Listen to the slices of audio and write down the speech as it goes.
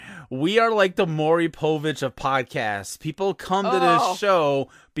We are like the Maury Povich of podcasts. People come to this show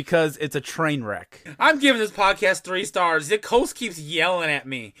because it's a train wreck. I'm giving this podcast 3 stars. The host keeps yelling at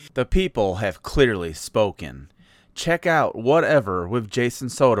me. The people have clearly spoken. Check out Whatever with Jason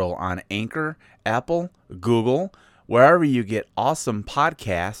Soto on Anchor, Apple, Google, wherever you get awesome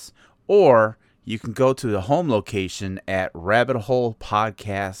podcasts, or you can go to the home location at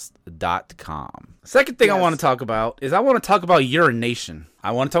rabbitholepodcast.com. Second thing I want to talk about is I want to talk about urination. I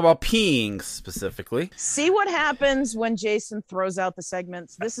want to talk about peeing specifically. See what happens when Jason throws out the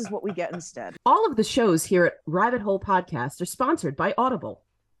segments. This is what we get instead. All of the shows here at Rabbit Hole Podcast are sponsored by Audible.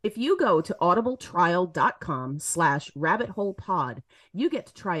 If you go to audibletrial.com/rabbitholepod, you get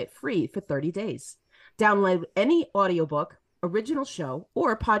to try it free for 30 days. Download any audiobook, original show,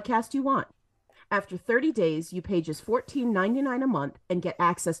 or podcast you want. After 30 days, you pay just $14.99 a month and get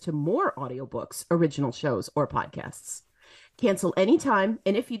access to more audiobooks, original shows, or podcasts. Cancel anytime,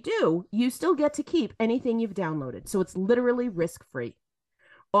 and if you do, you still get to keep anything you've downloaded, so it's literally risk-free.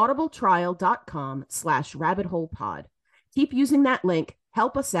 audibletrial.com/rabbitholepod. Keep using that link,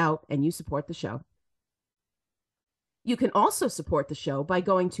 help us out, and you support the show. You can also support the show by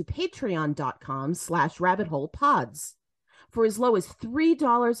going to patreon.com/rabbitholepods. For as low as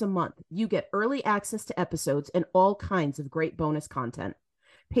 $3 a month, you get early access to episodes and all kinds of great bonus content.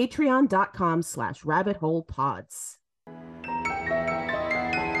 Patreon.com/rabbitholepods.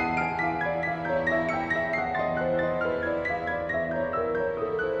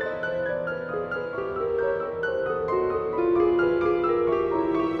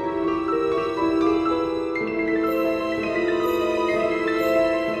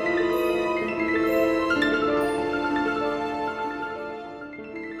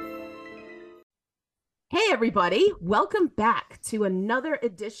 Hey, everybody. Welcome back to another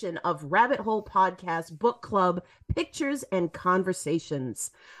edition of Rabbit Hole Podcast Book Club Pictures and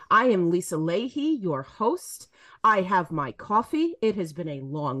Conversations. I am Lisa Leahy, your host. I have my coffee. It has been a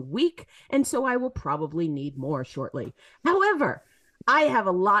long week, and so I will probably need more shortly. However, I have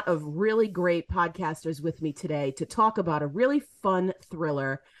a lot of really great podcasters with me today to talk about a really fun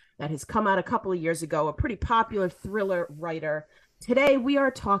thriller that has come out a couple of years ago, a pretty popular thriller writer. Today, we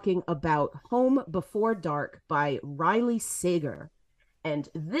are talking about Home Before Dark by Riley Sager. And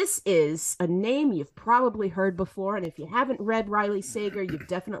this is a name you've probably heard before. And if you haven't read Riley Sager, you've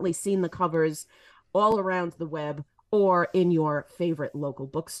definitely seen the covers all around the web or in your favorite local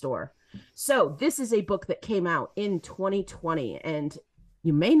bookstore. So this is a book that came out in 2020. And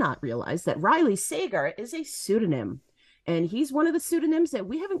you may not realize that Riley Sager is a pseudonym. And he's one of the pseudonyms that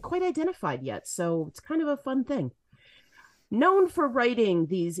we haven't quite identified yet. So it's kind of a fun thing. Known for writing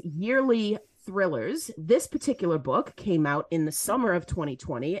these yearly thrillers, this particular book came out in the summer of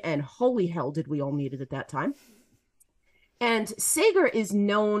 2020, and holy hell did we all need it at that time. And Sager is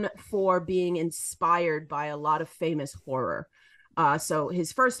known for being inspired by a lot of famous horror. So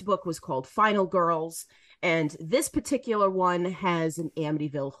his first book was called Final Girls, and this particular one has an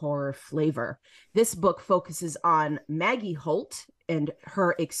Amityville horror flavor. This book focuses on Maggie Holt and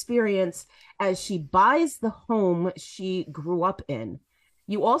her experience as she buys the home she grew up in.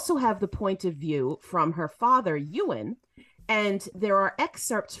 You also have the point of view from her father, Ewan, and there are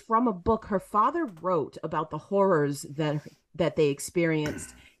excerpts from a book her father wrote about the horrors that they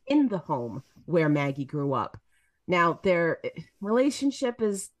experienced in the home where Maggie grew up. Now, their relationship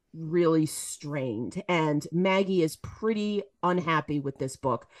is really strained, and Maggie is pretty unhappy with this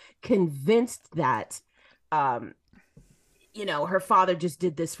book, convinced that her father just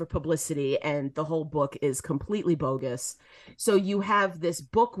did this for publicity and the whole book is completely bogus. So you have this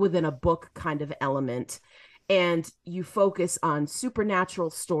book within a book kind of element, and you focus on supernatural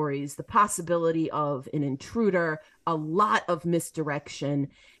stories, the possibility of an intruder, a lot of misdirection,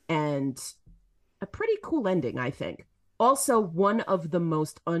 and a pretty cool ending, I think. Also, one of the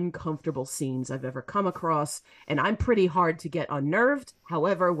most uncomfortable scenes I've ever come across, and I'm pretty hard to get unnerved.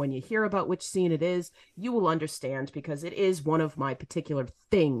 However, when you hear about which scene it is, you will understand because it is one of my particular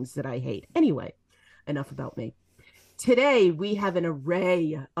things that I hate. Anyway, enough about me. Today, we have an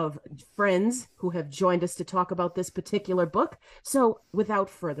array of friends who have joined us to talk about this particular book. So, without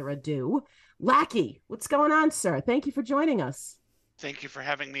further ado, Lackey, what's going on, sir? Thank you for joining us. Thank you for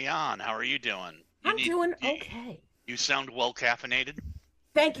having me on. How are you doing? I'm doing okay. You sound well caffeinated.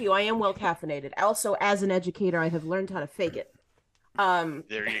 Thank you. I am well caffeinated. Also, as an educator, I have learned how to fake it.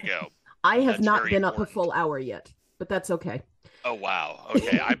 There you go. I have not been up a full hour yet, but that's okay. Oh wow.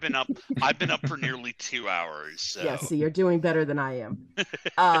 Okay, I've been up for nearly 2 hours. So. Yeah, see, you're doing better than I am.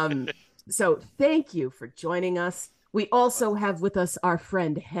 So thank you for joining us. We also have with us our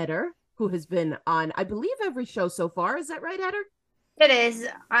friend Heather, who has been on, I believe, every show so far. Is that right, Heather? It is.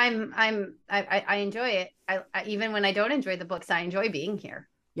 I enjoy it. I even when I don't enjoy the books, I enjoy being here.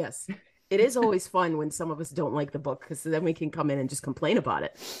 Yes. It is always fun when some of us don't like the book because then we can come in and just complain about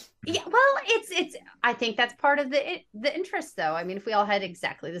it. Yeah, well, it's. I think that's part of the interest, though. I mean, if we all had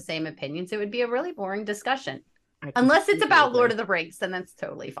exactly the same opinions, it would be a really boring discussion. Unless it's about Lord of the Rings, then that's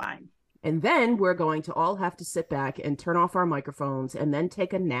totally fine. And then we're going to all have to sit back and turn off our microphones and then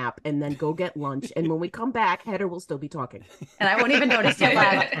take a nap and then go get lunch. And when we come back, Heather will still be talking. And I won't even notice you're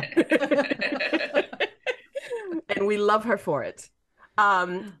loud. And we love her for it.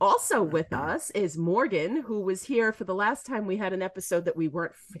 Also with us is Morgan, who was here for the last time we had an episode that we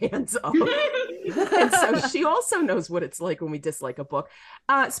weren't fans of. And so she also knows what it's like when we dislike a book.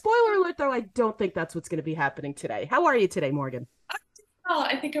 Spoiler alert, though, I don't think that's what's going to be happening today. How are you today, Morgan? Well,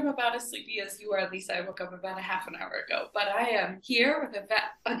 I think I'm about as sleepy as you are, Lisa. I woke up about a half an hour ago, but I am here with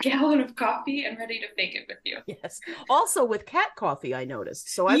a gallon of coffee and ready to fake it with you. Yes. Also with cat coffee, I noticed.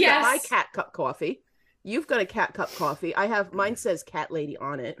 So I've got my cat cup coffee. You've got a cat cup coffee. I have mine says cat lady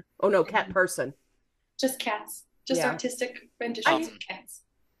on it. Oh no, cat person. Just cats. Just artistic renditions of cats.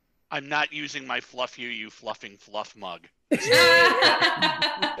 I'm not using my fluff you fluffing fluff mug.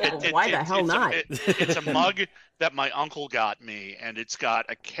 Why the hell not? It's a mug that my uncle got me, and it's got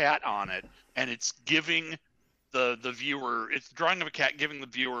a cat on it, and it's giving the viewer, it's the drawing of a cat giving the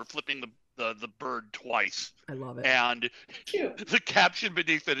viewer, flipping the bird twice. I love it. And Cute. the caption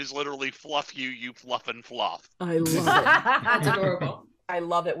beneath it is literally fluff you fluff and fluff. I love it. That's adorable. I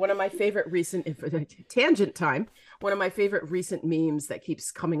love it. One of my favorite recent tangent time. One of my favorite recent memes that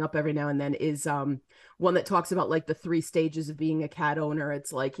keeps coming up every now and then is one that talks about like the 3 stages of being a cat owner.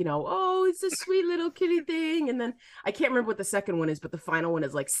 It's like, oh, it's a sweet little kitty thing, and then I can't remember what the second one is, but the final one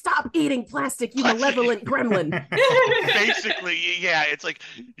is like, stop eating plastic, you malevolent gremlin. Basically, yeah, it's like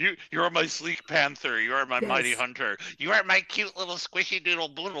you're my sleek panther, you are my mighty hunter, you are my cute little squishy doodle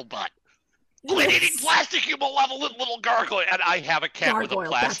boodle butt. Quit eating plastic, you malevolent little gargoyle! And I have a cat with a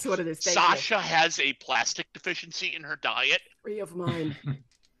plastic. That's what it is. Sasha has a plastic deficiency in her diet. 3 of mine.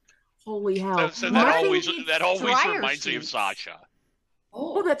 Holy hell! So that always reminds me of Sasha.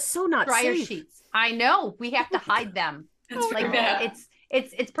 Oh, that's so not dryer safe. sheets. I know. We have to hide them. That's like bad.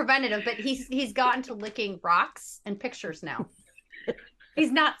 it's preventative, but he's gotten to licking rocks and pictures now.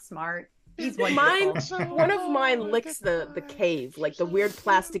 He's not smart. He's wonderful. One of mine licks the cave, like the weird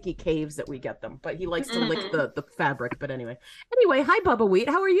plasticky caves that we get them, but he likes to lick the fabric. But anyway, hi Bubba Wheat,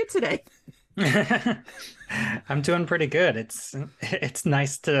 how are you today? I'm doing pretty good. It's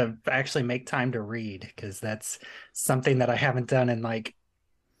nice to actually make time to read, because that's something that I haven't done in like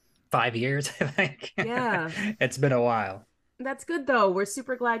 5 years, I think. Yeah. It's been a while. That's good though. We're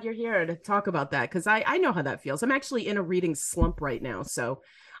super glad you're here to talk about that, because I know how that feels. I'm actually in a reading slump right now, so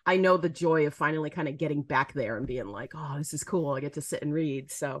I know the joy of finally kind of getting back there and being like, oh, this is cool. I get to sit and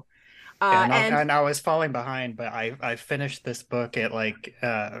read. So and I was falling behind, but I finished this book at like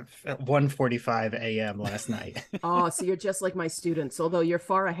 1:45 a.m. last night. Oh, so you're just like my students, although you're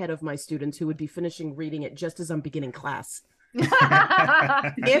far ahead of my students who would be finishing reading it just as I'm beginning class.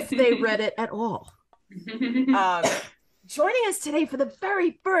 If they read it at all. Joining us today for the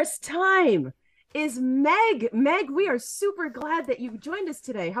very first time is Meg. Meg, we are super glad that you joined us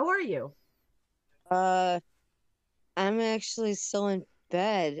today. How are you? I'm actually still in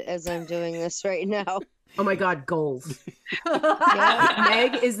bed as I'm doing this right now. Oh my God, goals. Yeah,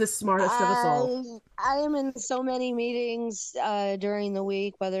 Meg is the smartest of us all. I am in so many meetings during the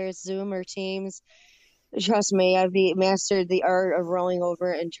week, whether it's Zoom or Teams. Trust me, I've mastered the art of rolling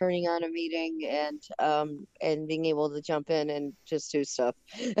over and turning on a meeting and being able to jump in and just do stuff.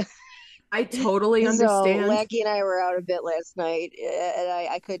 I totally understand. So Wacky and I were out a bit last night, and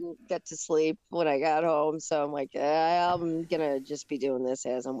I couldn't get to sleep when I got home. So I'm like, I'm gonna just be doing this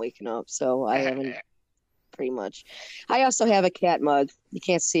as I'm waking up. So I haven't pretty much. I also have a cat mug. You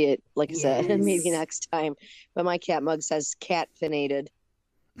can't see it, like I said, maybe next time. But my cat mug says "cat finated."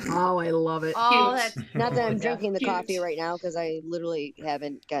 Oh, I love it. Oh, that's not that I'm drinking the coffee right now because I literally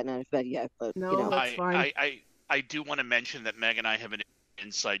haven't gotten out of bed yet. But no, that's fine. I do want to mention that Meg and I have an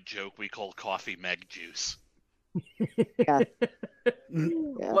inside joke we call coffee Meg juice. Yeah.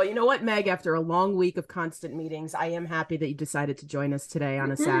 Well, you know what, Meg, after a long week of constant meetings, I am happy that you decided to join us today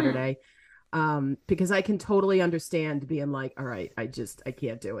on a Saturday. Because I can totally understand being like, all right, I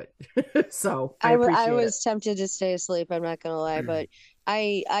can't do it. So I was tempted to stay asleep, I'm not gonna lie, but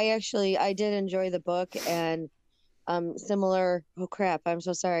I did enjoy the book, and similar. Oh crap, I'm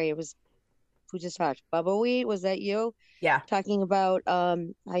so sorry. It was who just talked? Bubba Wheat, was that you? Yeah. Talking about how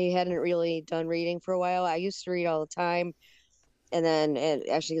you hadn't really done reading for a while. I used to read all the time. then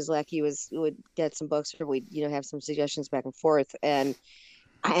Ashley Gazlecki would get some books, or we'd have some suggestions back and forth, and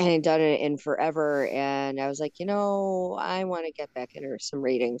I hadn't done it in forever, and I was like, I want to get back into some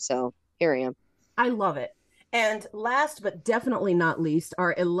reading, so here I am. I love it. And last but definitely not least,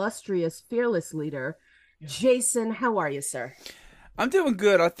 our illustrious fearless leader, Jason. How are you, sir? I'm doing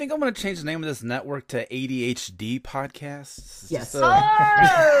good. I think I'm going to change the name of this network to ADHD Podcasts. Yes. Oh,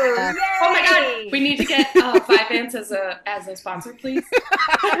 Oh my God, we need to get 5 Ants as a sponsor, please.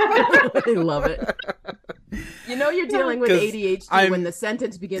 I love it. You're dealing with ADHD when the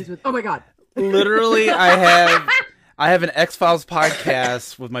sentence begins with "Oh my God." Literally, I have an X-Files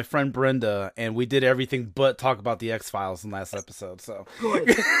podcast with my friend Brenda, and we did everything but talk about the X-Files in last episode. So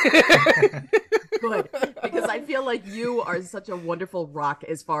good. Good, because I feel like you are such a wonderful rock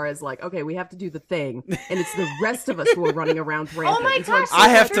as far as like, okay, we have to do the thing, and it's the rest of us who are running around rampant. Oh my gosh, I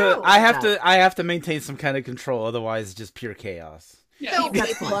have to maintain some kind of control, otherwise it's just pure chaos. Yeah. So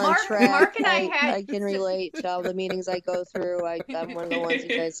People on Mark track. and I can relate to all the meetings I go through. I'm one of the ones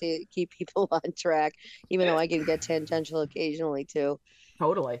who tries to keep people on track, even though I can get tangential occasionally too.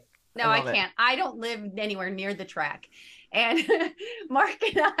 Totally. No, I can't. I don't live anywhere near the track. And Mark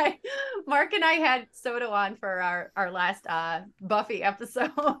and I had Soto on for our last Buffy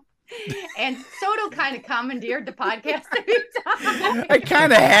episode. And Soto kind of commandeered the podcast every time. I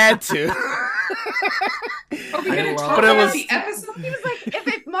kind of had to. Are we going to talk But it about was- the episode? He was like,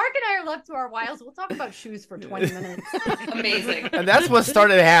 if Mark and I are left to our wiles, we'll talk about shoes for 20 minutes. Amazing. And that's what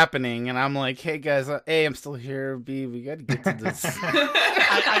started happening. And I'm like, hey guys, A, I'm still here. B, we got to get to this.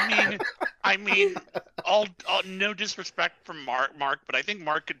 I mean, all no disrespect from Mark, but I think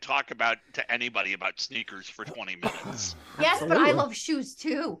Mark could talk to anybody about sneakers for 20 minutes. Yes, but I Absolutely. love shoes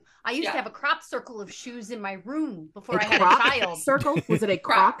too. I used to Yeah. have a crop circle of shoes in my room before A I had croc a child. circle? Was it a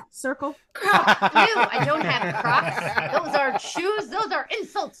croc circle? Crocs. Ew, I don't have Crocs. Those are shoes. Those are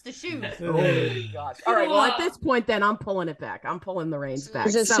insults to shoes. Oh my gosh. All right. Well, at this point, then I'm pulling it back. I'm pulling the reins back.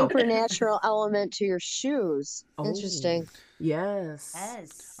 There's a So- supernatural element to your shoes. Oh. Interesting. Yes.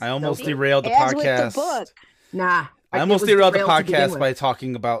 Yes. I almost So- derailed the As with podcast. the book. Nah. I it almost was derailed the derailed to begin podcast with. by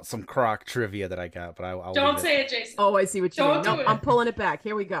talking about some croc trivia that I got, but I'll Don't leave it. say it, Jason. Oh, I see what you Don't mean. do No, it. I'm pulling it back.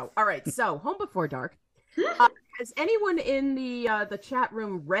 Here we go. All right. So, Home Before Dark. Has anyone in the chat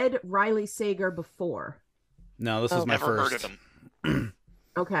room read Riley Sager before? No, this was my Never first. heard of him.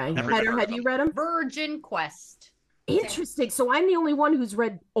 Okay. Never Heather, heard had of you him. read him? Virgin Quest. Interesting. So I'm the only one who's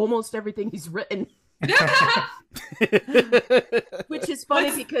read almost everything he's written, which is funny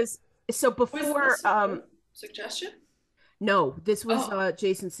What's- because so Was before this suggestion? no, this was Oh.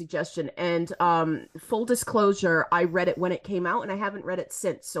 Jason's suggestion, and full disclosure, I read it when it came out and I haven't read it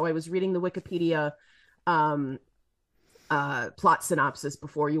since. So I was reading the Wikipedia plot synopsis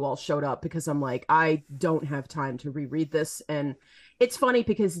before you all showed up because I'm like, I don't have time to reread this. And it's funny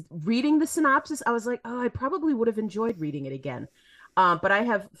because reading the synopsis, I was like, oh, I probably would have enjoyed reading it again. But I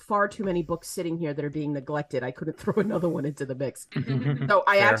have far too many books sitting here that are being neglected. I couldn't throw another one into the mix. So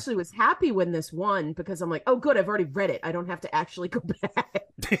I Fair. actually was happy when this won because I'm like, oh, good, I've already read it. I don't have to actually go back.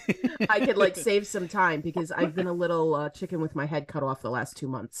 I could like save some time because I've been a little chicken with my head cut off the last 2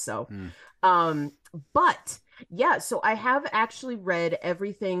 months. So, but yeah, so I have actually read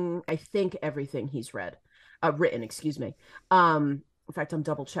everything. I think everything he's written, excuse me. In fact, I'm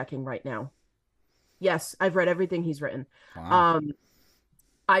double checking right now. Yes, I've read everything he's written. Wow.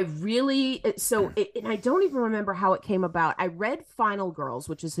 I really, and I don't even remember how it came about. I read Final Girls,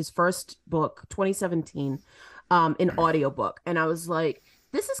 which is his first book, 2017, in audiobook. And I was like,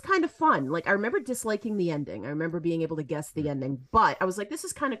 this is kind of fun. Like, I remember disliking the ending. I remember being able to guess the ending, but I was like, this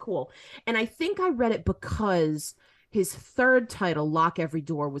is kind of cool. And I think I read it because his third title, Lock Every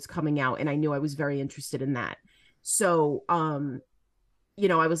Door, was coming out. And I knew I was very interested in that. So, you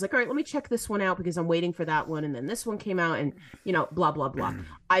know, I was like, all right, let me check this one out because I'm waiting for that one. And then this one came out and, you know, blah, blah, blah.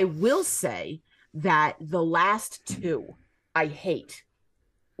 I will say that the last two I hate.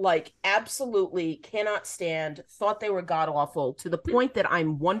 Like, absolutely cannot stand, thought they were god awful to the point that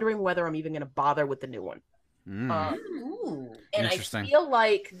I'm wondering whether I'm even going to bother with the new one. Ooh. And I Interesting. feel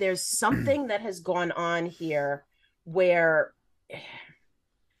like there's something that has gone on here where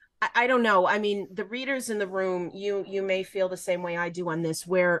I don't know. I mean, the readers in the room, you may feel the same way I do on this,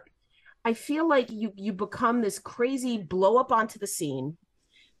 where I feel like you become this crazy blow up onto the scene,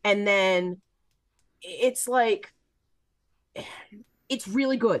 and then it's like it's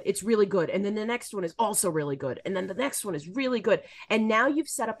really good. It's really good. And then the next one is also really good. And then the next one is really good. And now you've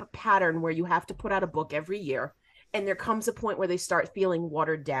set up a pattern where you have to put out a book every year. And there comes a point where they start feeling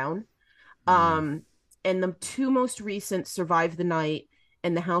watered down. And the two most recent, Survive the Night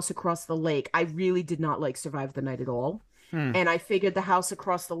and The House Across the Lake, I really did not like Survive the Night at all. and I figured The House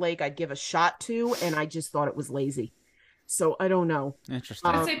Across the Lake I'd give a shot to, and I just thought it was lazy. So I don't know.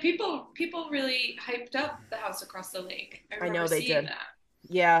 Interesting. I'd say people really hyped up The House Across the Lake. I know remember they seeing did. that.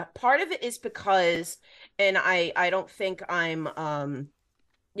 Yeah, part of it is because, and I don't think I'm I'm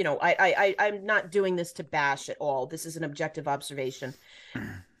not doing this to bash at all. This is an objective observation.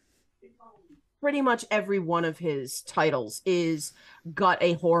 Pretty much every one of his titles is got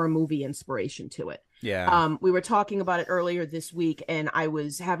a horror movie inspiration to it. Yeah. We were talking about it earlier this week, and I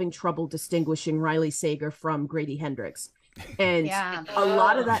was having trouble distinguishing Riley Sager from Grady Hendrix. And a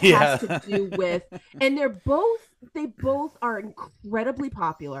lot of that has to do with, and they both are incredibly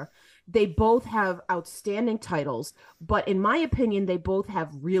popular. They both have outstanding titles, but in my opinion, they both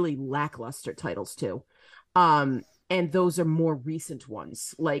have really lackluster titles too. And those are more recent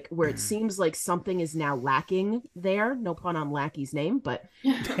ones, like where it seems like something is now lacking there. No pun on Lackey's name, but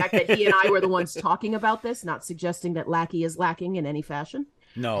the fact that he and I were the ones talking about this, not suggesting that Lackey is lacking in any fashion.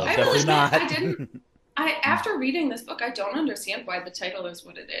 No, I definitely really not. I didn't. After reading this book, I don't understand why the title is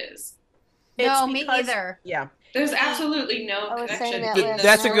what it is. No, me either. Yeah. There's absolutely no I was saying connection. that in last the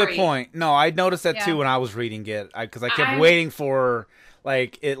That's a good story. point. No, I noticed that Yeah. too when I was reading it, because I kept I- waiting for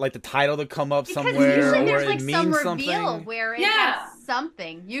like the title to come up Because somewhere usually or there's it like some means reveal something. where it Yeah. has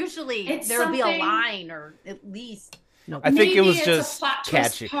something. Usually It's there'll be a something- line or at least. No, I think it Maybe was it's just a plot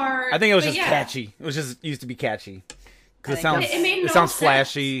twist catchy. part, I think it was but just yeah. catchy. It was just used to be catchy. Because it I sounds think It made no sounds sense.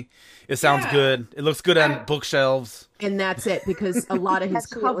 flashy. It sounds Yeah. good. It looks good on bookshelves. and that's it, because a lot of his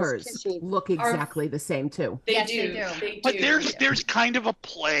Actually, it was covers kitschy. look exactly the same too. They Yes, do. they do. They do. But there's kind of a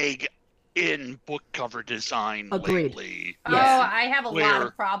plague in book cover design Agreed. lately. Oh, Yes. I have a lot Where-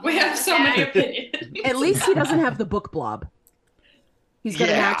 of problems. We have with so that. many opinions. At least he doesn't have the book blob. He's got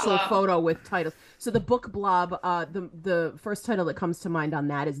an Yeah. actual Blob. photo with titles. So the book blob, the first title that comes to mind on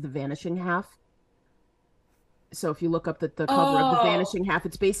that is The Vanishing Half. So if you look up the cover of The Oh. Vanishing Half,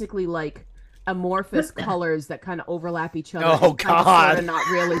 it's basically like amorphous colors that kind of overlap each other. Oh, and kind of God. sort of not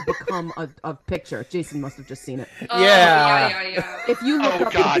really become a picture. Jason must have just seen it. Oh, Yeah. yeah. If you look Oh,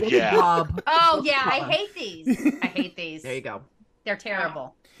 up God, the book yeah. blob, Oh yeah, I hate these. I hate these. there you go. They're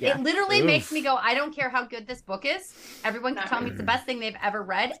terrible. Yeah. It literally Oof. makes me go, I don't care how good this book is. Everyone can Not tell me it's the best thing they've ever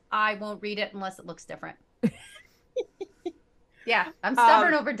read. I won't read it unless it looks different. Yeah, I'm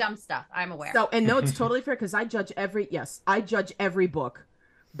stubborn over dumb stuff. I'm aware. So, and no, it's totally fair because I judge every book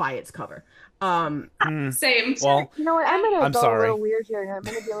by its cover. Same. Well, You know what? I'm gonna I'm go a sorry. little weird here, and I'm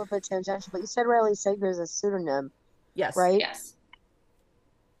gonna be a little bit tangential. But you said Riley Sager is a pseudonym, Yes. right? Yes.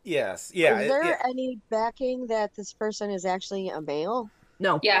 yes, yeah. Is there any backing that this person is actually a male?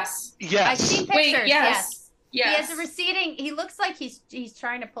 No. Yes. I've Yes. seen Wait, pictures. yes. He Yes. has a receding. He looks like he's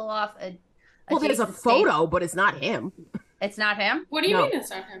trying to pull off a. Well, there's a Jason Statham. photo, but it's not him. It's not him. What do you No. mean it's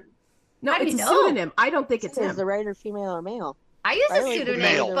not him? No, How do it's a you know? pseudonym. I don't think it's Is him. the writer female or male? I use a Riley pseudonym,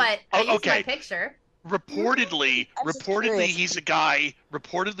 Male. but I Oh, use my okay. picture. Reportedly, I'm just reportedly curious. he's a guy.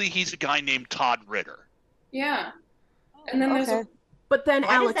 Reportedly he's a guy named Todd Ritter. Yeah. And then there's Okay. But then Why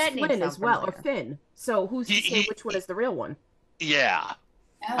does Alex that name Flynn sound as well, or familiar? Finn. So who's to He- say he- which one is the real one? Yeah.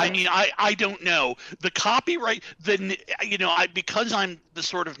 I mean, I don't know the copyright. Because I'm the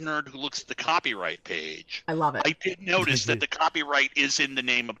sort of nerd who looks at the copyright page. I love it. I did notice that the copyright is in the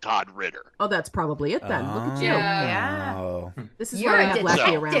name of Todd Ritter. Oh, that's probably it then. Look at you. Yeah. Oh. This is You're why I a have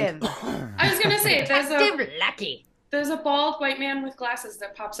Lackey around. detective. I was gonna say Detective Lucky. there's a bald white man with glasses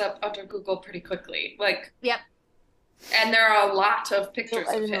that pops up under Google pretty quickly. Like, Yep. and there are a lot of pictures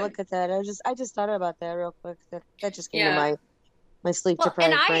I of didn't him. look at that. I just thought about that real quick. That just came Yeah. to my sleep Well,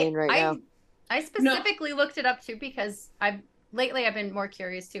 deprived and brain right now. I specifically looked it up too because I've been more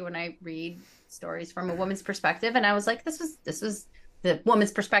curious too when I read stories from a woman's perspective, and I was like, this was the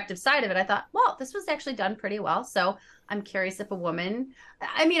woman's perspective side of it. I thought, well, this was actually done pretty well. So I'm curious if a woman,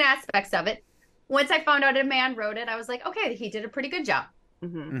 aspects of it. Once I found out a man wrote it, I was like, okay, he did a pretty good job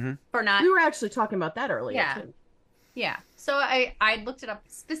Mhm. for not. We were actually talking about that earlier. Yeah. Too. Yeah. So I looked it up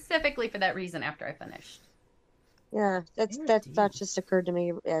specifically for that reason after I finished. Yeah, that thought just occurred to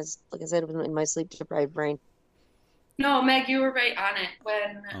me as, like I said, in my sleep deprived brain. No, Meg, you were right on it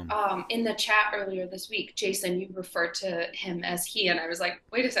when in the chat earlier this week, Jason, you referred to him as he, and I was like,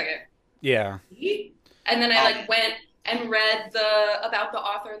 wait a second, Yeah. he? And then I went and read about the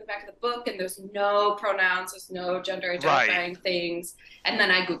author in the back of the book, and there's no pronouns, there's no gender identifying things, and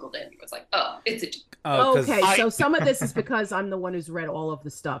then I googled it and was like, oh, it's a dude. Okay, so some of this is because I'm the one who's read all of the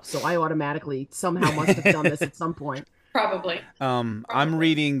stuff, so I automatically somehow must have done this at some point. Probably. I'm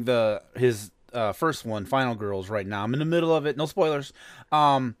reading his first one, Final Girls, right now. I'm in the middle of it. No spoilers.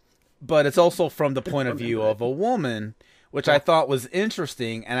 But it's also from the point of view of a woman which I thought was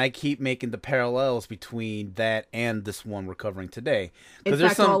interesting, and I keep making the parallels between that and this one we're covering today. In There's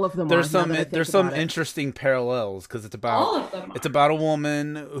fact, some, all of them there's are, now some that I think there's some about it. interesting parallels because it's All of about them a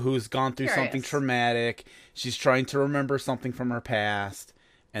woman who's gone through something Curious. traumatic. She's trying to remember something from her past.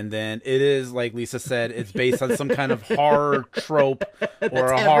 And then it is, like Lisa said, it's based on some kind of horror trope or a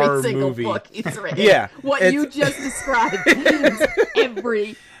That's horror every single movie. book he's written. Yeah, What it's- you just described is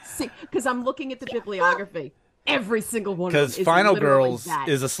every because I'm looking at the bibliography. Every single one of them Because is Final literally Girls that.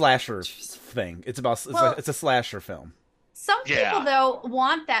 is a slasher thing. It's about Well- it's a slasher film. Some Yeah. people though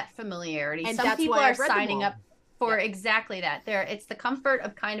want that familiarity. And Some that's people why are I've read them signing all. up for exactly that. It's the comfort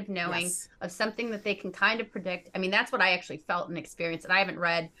of kind of knowing Yes. of something that they can kind of predict. I mean, that's what I actually felt and experienced. And I haven't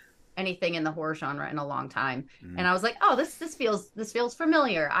read anything in the horror genre in a long time. And I was like, oh, this feels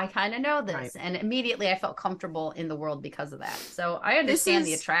familiar. I kind of know this. Right. And immediately I felt comfortable in the world because of that. So I understand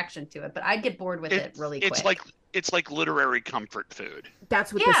the is- attraction to it, but I'd get bored with it really quick. It's like literary comfort food.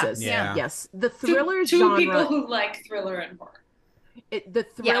 That's what Yeah, this is. yeah. Yes. The Two thriller people genre. who like thriller and horror. The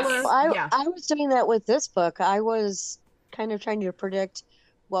thriller. Yes. Well, yeah. I was doing that with this book. I was kind of trying to predict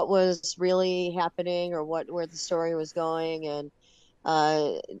what was really happening or where the story was going. And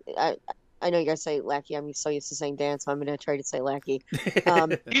I know you guys say Lackey. I'm so used to saying Dan, so I'm going to try to say Lackey.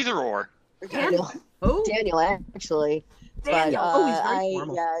 Either or. Daniel, Oh, Daniel, actually. Daniel. But, Oh, he's very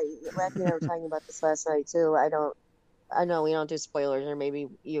formal. Lackey and I were talking about this last night too. I know we don't do spoilers, or maybe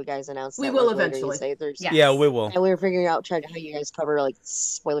you guys announce that We will like later. eventually. You say there's Yes. Yeah, we will. And we were figuring out how you guys cover like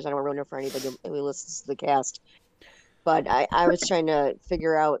spoilers. I don't want to ruin it for anybody who listens to the cast. But I was trying to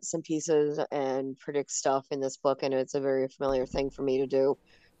figure out some pieces and predict stuff in this book, and it's a very familiar thing for me to do,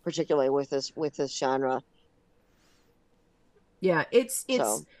 particularly with this genre. Yeah. It's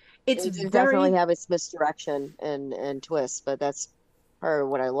So, it's It very definitely have its misdirection and twists, but that's part of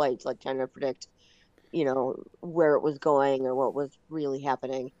what I liked, like trying to predict, where it was going or what was really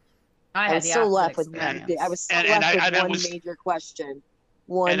happening. I was had the so opposite left with experience. I was so And left I- with and I one was- major question,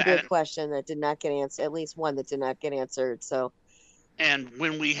 one and- big and- question that did not get answered, at least one that did not get answered. So And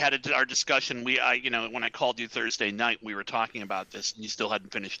when we had our discussion, when I called you Thursday night, we were talking about this, and you still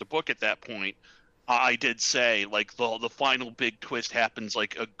hadn't finished the book at that point. I did say, like, the final big twist happens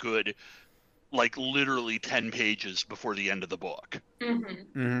like a good, like, literally 10 pages before the end of the book.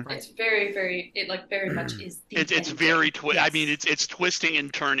 Mm-hmm. It's very, very, it like very much is the It's ending. very I Yes. mean, it's twisting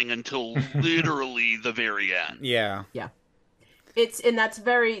and turning until literally the very end. Yeah. and that's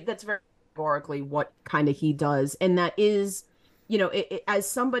very metaphorically what kind of he does, and that is, as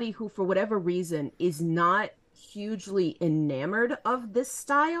somebody who for whatever reason is not hugely enamored of this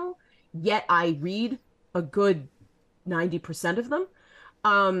style, yet I read a good 90% of them.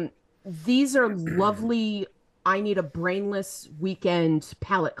 These are lovely. I need a brainless weekend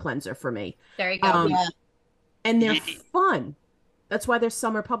palate cleanser for me. There you go. Yeah. And they're Ye- fun. That's why they're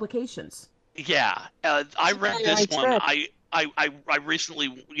summer publications. Yeah, I read Yeah, this I one. tried. I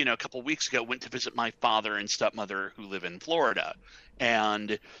recently, a couple weeks ago, went to visit my father and stepmother who live in Florida,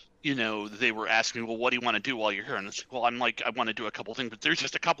 and they were asking me, well, what do you want to do while you're here? And it's like, well, I'm like, I want to do a couple things, but there's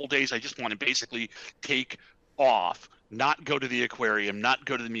just a couple days I just want to basically take off, not go to the aquarium, not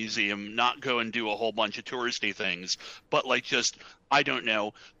go to the museum, not go and do a whole bunch of touristy things, but like just, I don't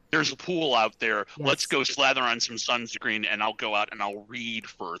know. There's a pool out there. Let's Yes. go slather on some sunscreen, and I'll go out and I'll read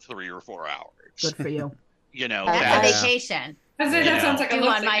for 3 or 4 hours. Good for you. That's Yeah. a vacation. I was saying, Yeah. that sounds like a Do on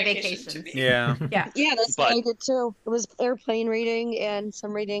lovely my vacation to vacations. me. Yeah. Yeah, that's But- what I did too. It was airplane reading and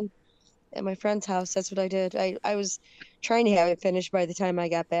some reading at my friend's house. That's what I did. I was trying to have it finished by the time I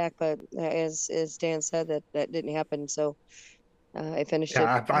got back, but as Dan said, that didn't happen. So I finished it.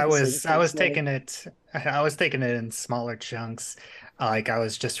 Yeah, I obviously was the next day. I was taking it in smaller chunks. Like I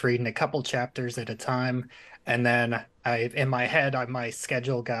was just reading a couple chapters at a time, and then in my head, my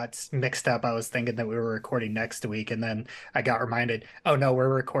schedule got mixed up. I was thinking that we were recording next week, and then I got reminded, oh no, we're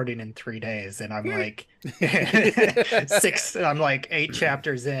recording in 3 days, and I'm like I'm like 8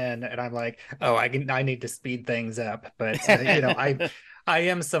 chapters in, and I'm like, oh, I need to speed things up. But I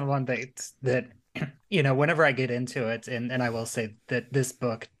am someone that whenever I get into it, and I will say that this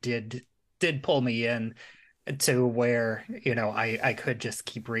book did pull me in to where I could just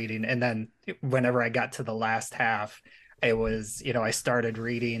keep reading. And then whenever I got to the last half, it was I started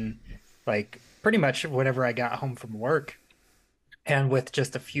reading like pretty much whenever I got home from work, and with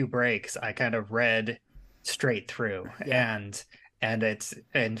just a few breaks I kind of read straight through. Yeah.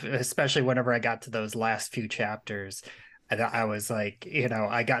 And especially whenever I got to those last few chapters, And I was like,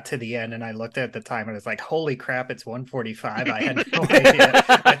 I got to the end and I looked at the time and I was like, holy crap, it's 1:45. I had no idea.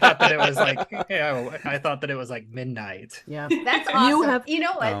 I thought that it was like midnight. Yeah. That's awesome. You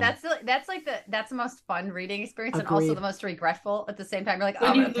know what? That's the most fun reading experience and also the most regretful at the same time. You're like,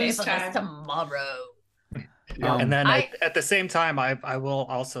 I'm gonna pay for this tomorrow. And then at the same time, I will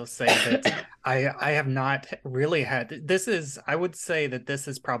also say that I have not really had I would say that this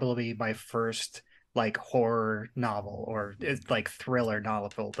is probably my first like horror novel or it's like thriller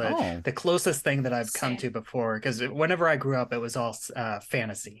novel. The closest thing that I've come to before, because whenever I grew up, it was all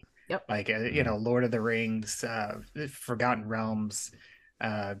fantasy. Yep. Like Lord of the Rings, Forgotten Realms,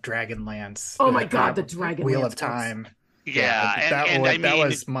 Dragonlance. Oh my God, the Dragonlance. Wheel of Time. That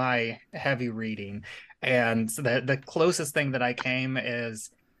was my heavy reading. And the closest thing that I came is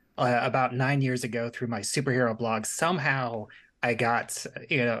about 9 years ago through my superhero blog. Somehow I got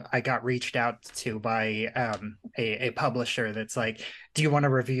reached out to by a publisher that's like, do you want to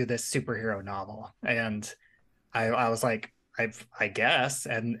review this superhero novel? And I was like, I guess,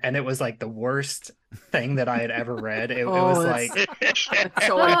 and it was like the worst thing that I had ever read. It was like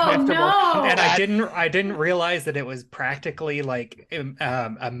so uncomfortable. No. And I didn't realize that it was practically like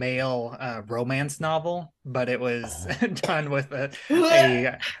a male romance novel, but it was done with a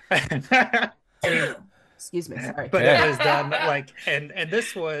excuse me, sorry. But it was done like and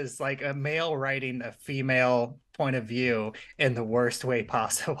this was like a male writing a female point of view in the worst way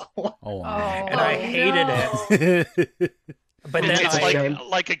possible. And I hated it. But then it's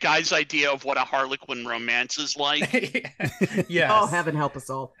like a guy's idea of what a Harlequin romance is like. Yes. Oh, heaven help us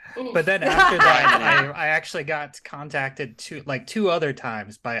all. But then after that, I actually got contacted two other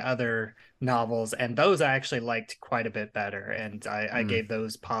times by other novels, and those I actually liked quite a bit better, and I gave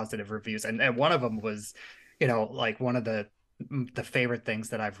those positive reviews. And one of them was, like one of the favorite things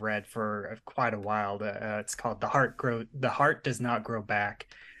that I've read for quite a while. It's called The Heart Does Not Grow Back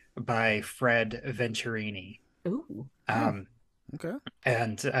by Fred Venturini. Ooh. Okay.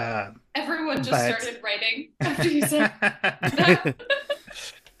 And everyone just started writing after you said that.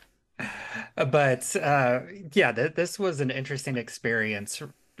 But this was an interesting experience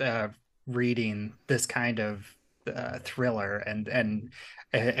reading this kind of thriller, and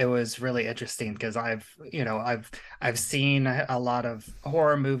it was really interesting because I've seen a lot of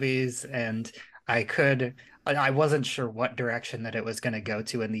horror movies, and I wasn't sure what direction that it was going to go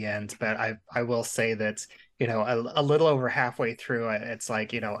to in the end, but I will say that a little over halfway through, it's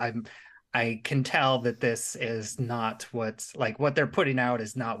like I can tell that this is not what they're putting out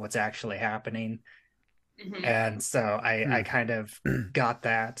is not what's actually happening. Mm-hmm. And so I kind of got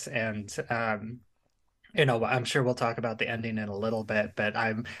that, and I'm sure we'll talk about the ending in a little bit, but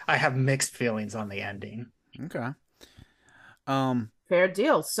I have mixed feelings on the ending. Okay. Fair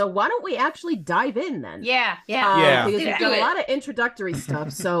deal. So why don't we actually dive in then? Yeah. Because we've done a lot of introductory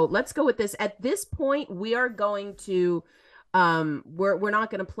stuff. So let's go with this. At this point, we are going to we're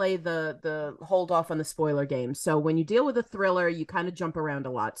not going to play the hold off on the spoiler game. So when you deal with a thriller, you kind of jump around a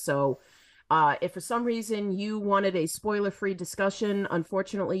lot. So if for some reason you wanted a spoiler-free discussion,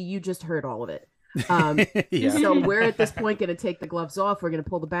 unfortunately, you just heard all of it. So we're at this point going to take the gloves off. We're going to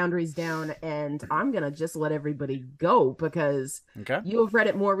pull the boundaries down, and I'm going to just let everybody go because you have read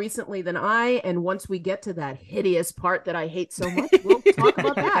it more recently than I. And once we get to that hideous part that I hate so much, we'll talk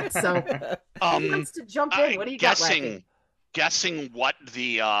about that. So who wants to jump in? What do you got, Larry? Guessing what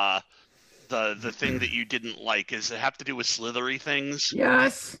the thing that you didn't like does it have to do with slithery things?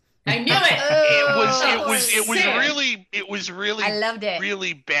 Yes. I knew it. It was really I loved it.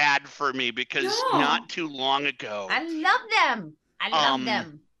 Really bad for me because not too long ago I love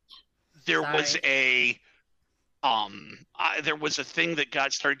them. There was a thing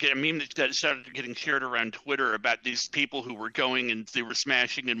that started getting shared around Twitter about these people who were going and they were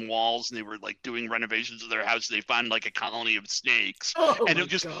smashing in walls and they were like doing renovations of their house. And they found like a colony of snakes, and it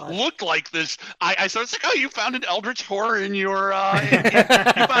just looked like this. I started like, oh, you found an eldritch horror in your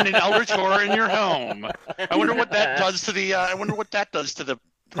you found an eldritch horror in your home. I wonder what that does to the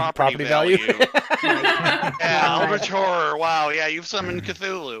property value. Yeah, eldritch horror. Wow. Yeah, you've summoned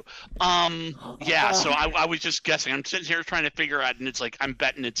Cthulhu. So I was just guessing. I'm sitting here trying to figure out, and it's like I'm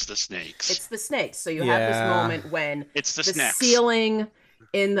betting it's the snakes. It's the snakes. So you have this moment when it's the snakes. Ceiling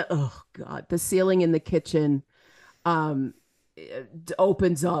in the ceiling in the kitchen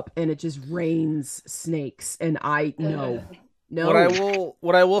opens up and it just rains snakes, and No.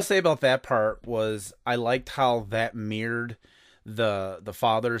 What I will say about that part was I liked how that mirrored the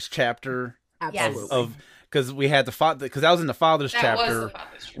father's chapter Absolutely. of because we had because I was in the father's That was chapter the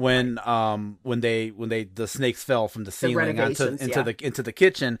father's chapter. when the snakes fell from the ceiling renovations, into the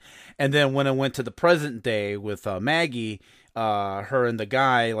kitchen, and then when I went to the present day with Maggie, her and the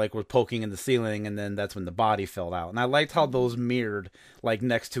guy like were poking in the ceiling, and then that's when the body fell out. And I liked how those mirrored like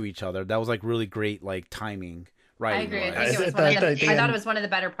next to each other. That was like really great like timing. Right. I agree. Right. I thought it was one of the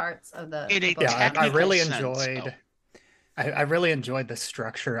better parts of the book. Yeah, I really sense, enjoyed. though. I really enjoyed the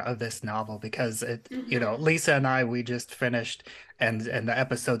structure of this novel because it, Lisa and I, we just finished, and the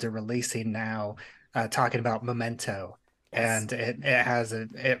episodes are releasing now, talking about Memento. Yes.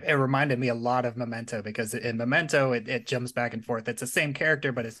 And it reminded me a lot of Memento, because in Memento it jumps back and forth. It's the same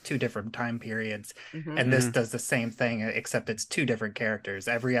character, but it's two different time periods. And this does the same thing, except it's two different characters.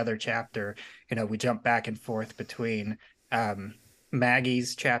 Every other chapter, we jump back and forth between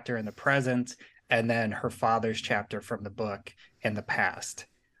Maggie's chapter in the present and then her father's chapter from the book in the past.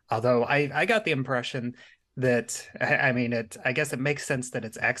 Although I got the impression that, I guess it makes sense that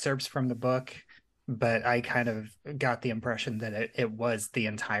it's excerpts from the book, but I kind of got the impression that it was the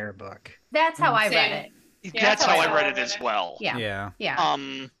entire book. That's how I read it. That's how I read it as well. Yeah.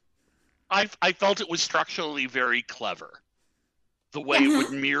 I felt it was structurally very clever. The way it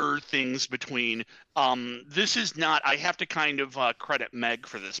would mirror things between. This is not. I have to kind of credit Meg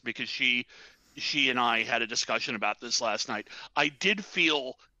for this, because she and I had a discussion about this last night. I did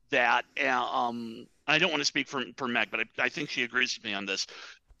feel that. I don't want to speak for Meg, but I think she agrees with me on this.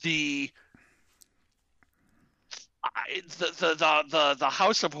 The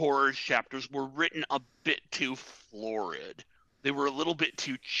House of Horrors chapters were written a bit too florid. They were a little bit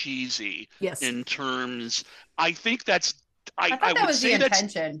too cheesy. Yes. In terms, I think that's. I thought that would was say the that's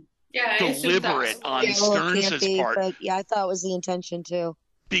intention. Yeah, deliberate on Stearns' part. But yeah, I thought it was the intention too.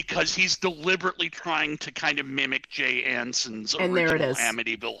 Because he's deliberately trying to kind of mimic Jay Anson's And there it original is.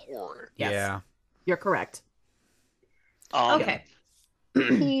 Amityville Horror. Yes. Yeah. You're correct. Okay.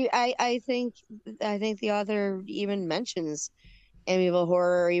 I think the author even mentions Amityville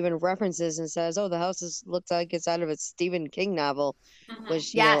Horror, or even references and says, "Oh, the house looks like it's out of a Stephen King novel,"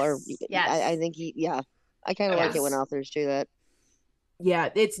 which I think I kind of like it when authors do that. Yeah,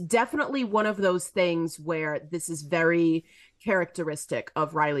 it's definitely one of those things where this is very characteristic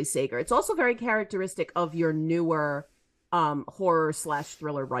of Riley Sager. It's also very characteristic of your newer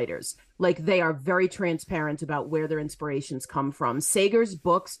horror/thriller writers. Like, they are very transparent about where their inspirations come from. Sager's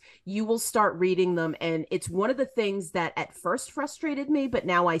books, you will start reading them, and it's one of the things that at first frustrated me, but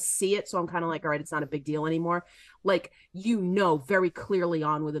now I see it, so I'm kind of like, all right, it's not a big deal anymore. Like, very clearly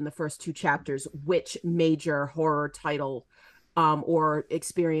on within the first two chapters which major horror title or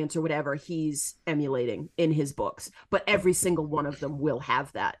experience or whatever he's emulating in his books, but every single one of them will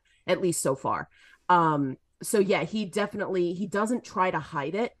have that, at least so far. So yeah, he doesn't try to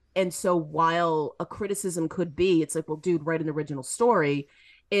hide it. And so while a criticism could be, it's like, well, dude, write an original story.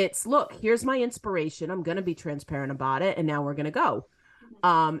 It's, look, here's my inspiration. I'm going to be transparent about it. And now we're going to go.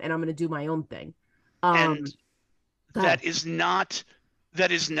 And I'm going to do my own thing. And that is not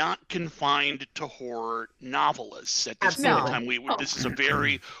confined to horror novelists at this point in time. This is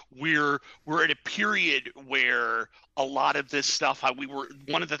we're at a period where a lot of this stuff,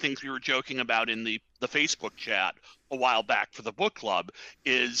 one of the things we were joking about in the Facebook chat a while back for the book club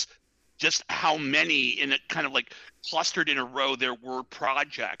is just how many, in it kind of like clustered in a row, there were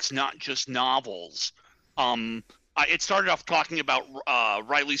projects, not just novels. It started off talking about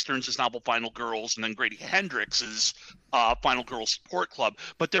Riley Stearns' novel Final Girls, and then Grady Hendrix's Final Girls Support Club.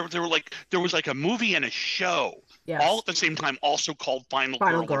 But there was like a movie and a show all at the same time, also called Final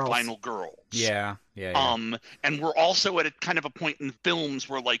Girl or Final Girls. Yeah. And we're also at a kind of a point in films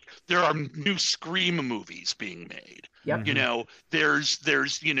where like there are new Scream movies being made. Yep.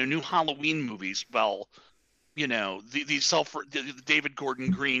 There's new Halloween movies. Well, the David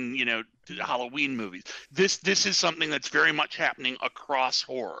Gordon Green, Halloween movies. This is something that's very much happening across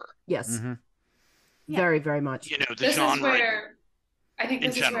horror. Yes. Very, very much. The this genre. Is where I think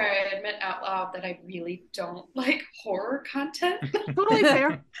this is general. where I admit out loud that I really don't like horror content. Totally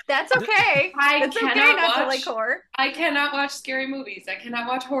fair. That's okay. It's okay not to like horror. I cannot watch scary movies. I cannot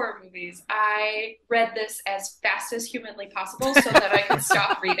watch horror movies. I read this as fast as humanly possible so that I could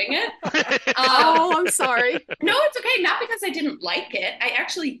stop reading it. I'm sorry. No, it's okay. Not because I didn't like it. I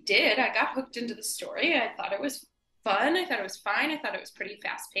actually did. I got hooked into the story. I thought it was fun. I thought it was fine. I thought it was pretty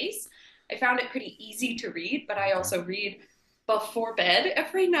fast paced. I found it pretty easy to read, but I also read before bed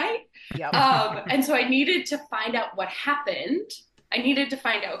every night. Yep. And so I needed to find out what happened. I needed to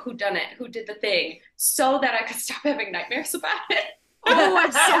find out who done it, who did the thing, so that I could stop having nightmares about it. Oh,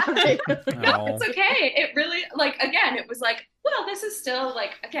 I'm sorry. No, Oh. it's okay. It really, like, again, it was like, well, this is still,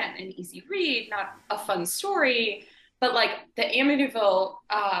 like, again, an easy read, not a fun story. But, like, the Amityville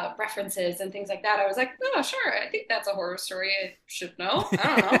references and things like that, I was like, oh, sure, I think that's a horror story I should know.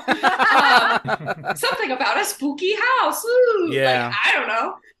 I don't know. Something about a spooky house. Ooh, Yeah. Like, I don't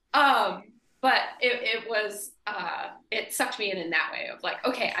know. But it was, it sucked me in that way of, like,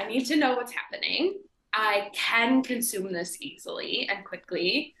 okay, I need to know what's happening. I can consume this easily and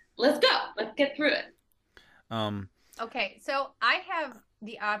quickly. Let's go. Let's get through it. Okay, so I have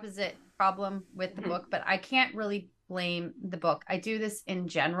the opposite problem with the book, but I can't really blame the book. I do this in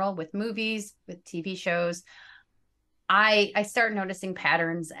general with movies, with TV shows. I start noticing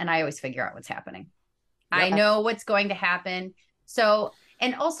patterns and I always figure out what's happening. I know what's going to happen. So,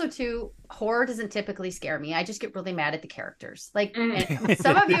 and also too, horror doesn't typically scare me. I just get really mad at the characters. Like, and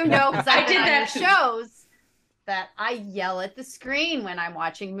some of you know, because I did that on shows, that I yell at the screen when I'm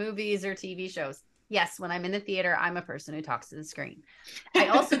watching movies or TV shows. Yes, when I'm in the theater, I'm a person who talks to the screen. I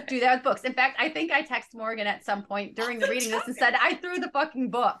also do that with books. In fact, I think I text Morgan at some point during the reading this and said, I threw the fucking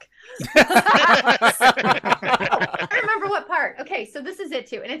book. I remember what part. Okay, so this is it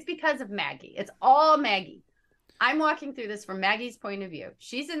too. And it's because of Maggie. It's all Maggie. I'm walking through this from Maggie's point of view.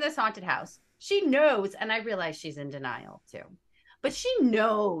 She's in this haunted house. She knows, and I realize she's in denial too. But she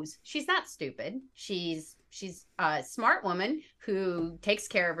knows. She's not stupid. She's a smart woman who takes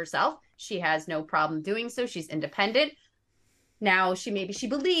care of herself. She has no problem doing so. She's independent. Now, she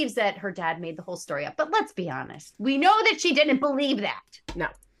believes that her dad made the whole story up. But let's be honest. We know that she didn't believe that. No.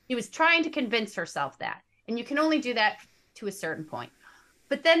 She was trying to convince herself that. And you can only do that to a certain point.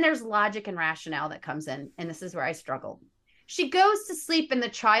 But then there's logic and rationale that comes in. And this is where I struggle. She goes to sleep in the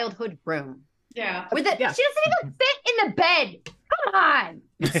childhood room. Yeah. She doesn't even fit in the bed. Come on.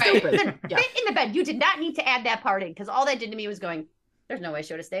 Stupid. Fit in the bed. You did not need to add that part in because all that did to me was going, there's no way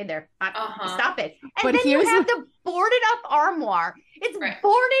she would have stayed there. Stop it. And But then you here's have the boarded up armoire. It's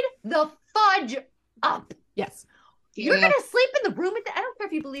boarded the fudge up. Yes. You're going to sleep in the room with I don't care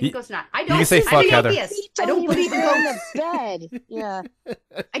if you believe in ghosts or not. I don't. can say I'm fuck, an Heather. atheist. I don't believe in in ghosts. the bed. Yeah.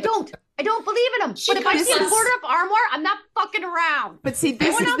 I don't believe in them. She But if I could see a just- boarded up armoire, I'm not fucking around. But see,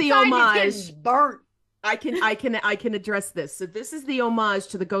 this Going is the outside and homage. it's getting burnt. I can address this. So this is the homage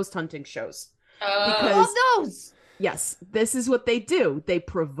to the ghost hunting shows. I love those. Yes, this is what they do. They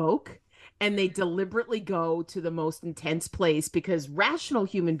provoke and they deliberately go to the most intense place because rational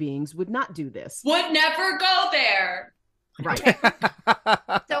human beings would not do this. Would never go there. Right.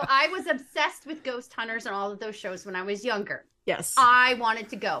 So I was obsessed with ghost hunters and all of those shows when I was younger. Yes. I wanted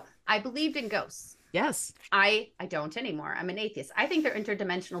to go. I believed in ghosts. Yes. I don't anymore. I'm an atheist. I think they're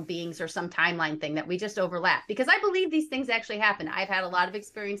interdimensional beings or some timeline thing that we just overlap because I believe these things actually happen. I've had a lot of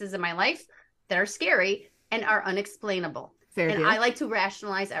experiences in my life that are scary and are unexplainable. Fair and deal. I like to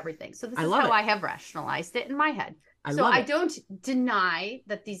rationalize everything. So this I is love how it. I have rationalized it in my head. So love I it. don't deny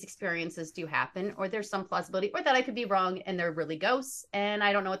that these experiences do happen or there's some plausibility or that I could be wrong and they're really ghosts and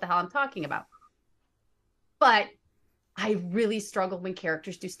I don't know what the hell I'm talking about. But I really struggle when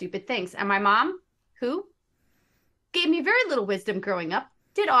characters do stupid things. And my mom, who gave me very little wisdom growing up,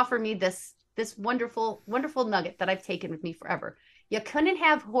 did offer me this wonderful, wonderful nugget that I've taken with me forever. You couldn't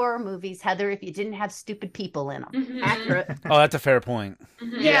have horror movies, Heather, if you didn't have stupid people in them. Mhm. Accurate. Oh, that's a fair point.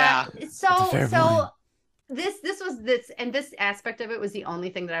 Yeah. That's a fair point. This aspect of it was the only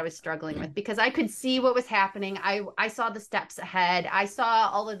thing that I was struggling with because I could see what was happening. I saw the steps ahead. I saw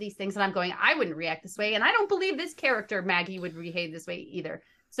all of these things and I'm going, I wouldn't react this way. And I don't believe this character, Maggie, would behave this way either.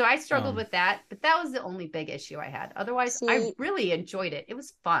 So I struggled with that, but that was the only big issue I had. Otherwise, I really enjoyed it. It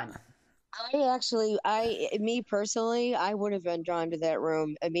was fun. Me personally, I would have been drawn to that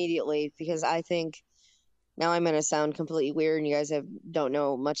room immediately because I think now I'm going to sound completely weird and you guys don't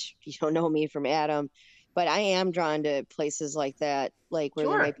know much. You don't know me from Adam, but I am drawn to places like that, like where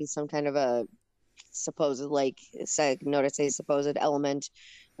there might be some kind of a supposed, supposed element,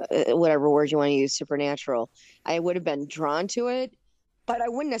 whatever word you want to use, supernatural. I would have been drawn to it, but I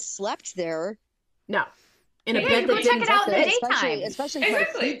wouldn't have slept there. No. In a Yeah, bed go that check didn't it out in the fit. daytime. Especially if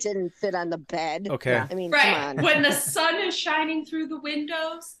my feet didn't fit on the bed. Okay. Yeah. I mean, Right. come on. When the sun is shining through the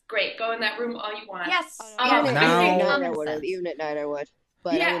windows, great. Go in that room all you want. Yes. Even Now- even at night I would.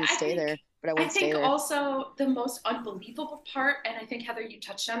 But I wouldn't stay there. But I I wouldn't stay think there. also the most unbelievable part, and I think Heather, you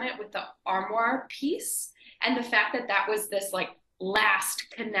touched on it with the armoire piece and the fact that that was this like last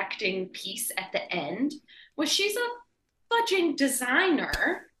connecting piece at the end, was she's a fudging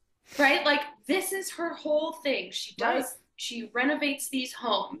designer, right? Like this is her whole thing. She renovates these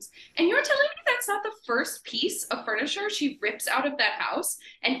homes. And you're telling me that's not the first piece of furniture she rips out of that house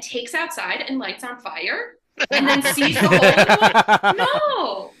and takes outside and lights on fire? and then sees the hole in the wall.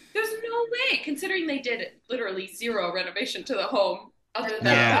 No, there's no way. Considering they did literally zero renovation to the home, other than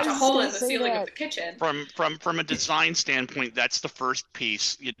Yeah. a hole in the ceiling of the kitchen. From a design standpoint, that's the first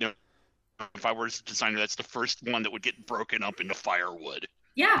piece. You know, if I were a designer, that's the first one that would get broken up into firewood.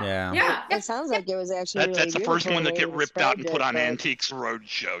 Yeah. Yeah. It sounds like it was actually really That's the first beautiful one that way get you ripped out and described put it, on but- Antiques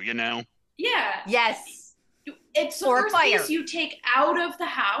Roadshow. You know. Yeah. Yes. It's the Or first fire. piece you take out of the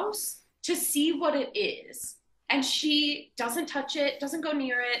house to see what it is. And she doesn't touch it, doesn't go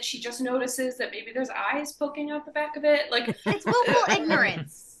near it. She just notices that maybe there's eyes poking out the back of it. Like, It's willful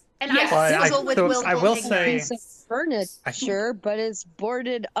ignorance. And Yes. I Well, sizzle with so willful I will It's a say- piece of furniture, but it's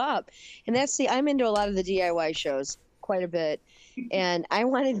boarded up. And I'm into a lot of the DIY shows quite a bit. And I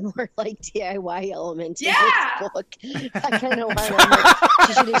wanted more like DIY elements in this book. I kind of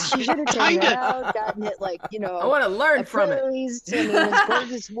wanted she should have taken it out, gotten it like, I want to learn from it. appraised. I mean, it's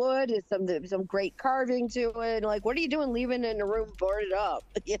gorgeous wood. It's some great carving to it. Like, what are you doing leaving it in a room boarded up?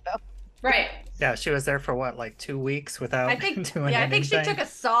 You know? right. Yeah, she was there for what, like 2 weeks without I think doing I think she anything? took a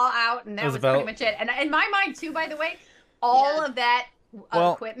saw out and that was Isabel? pretty much it. And in my mind too, by the way, all of that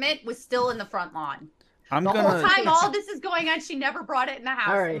Well- equipment was still in the front lawn. I'm The whole gonna time all this is going on, she never brought it in the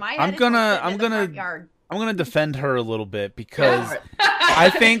house. All right. In my head, I'm it's all gonna- sitting I'm in the front gonna- yard. I'm gonna defend her a little bit because I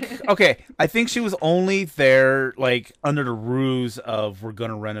think she was only there like under the ruse of we're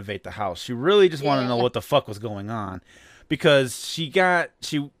gonna renovate the house. She really just wanted to know what the fuck was going on because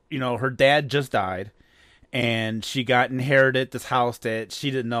her dad just died and she got inherited this house that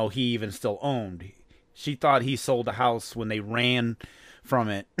she didn't know he even still owned. She thought he sold the house when they ran from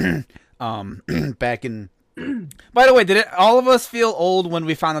it back in. By the way, did all of us feel old when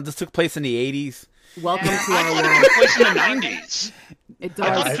we found out this took place in the 80s? Welcome to I our thought it world. took place in the 90s. It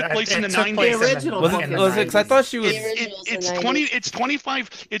I thought does. it took place in the It took 90s. place in The original Was book it? in the Was it? Because I 90s. thought she was. The originals in It's the 20.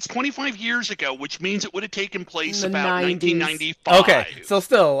 90s. It's 25 years ago, which means it would have taken place In the about 90s. 1995. Okay, so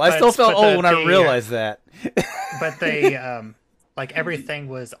still, I still felt old when I realized that. But they like everything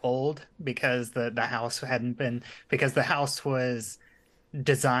was old because the house hadn't been, because the house was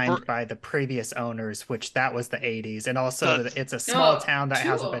designed by the previous owners, which that was the 80s, and also it's a small town that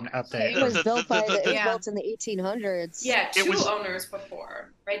hasn't been It updated. was built Yeah. built in the 1800s. Yeah, It two was- owners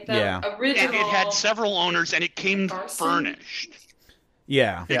before, right? The Yeah. original. It had several owners, and it came Garson? furnished.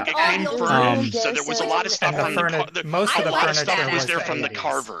 Yeah. Yeah. It Oh, came the old furnished, so there was a lot of stuff And the from the furniture, most of I the like furniture that. was there the from the 80s.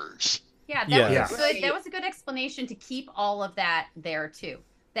 carvers. Yeah, that Yeah. was good. That was a good explanation to keep all of that there too.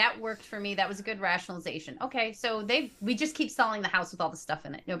 That worked for me. That was a good rationalization. Okay, so we just keep selling the house with all the stuff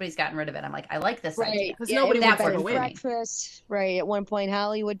in it. Nobody's gotten rid of it. I'm like, I like this Right. idea. Because nobody it wants was to like go in. breakfast. Right. At one point,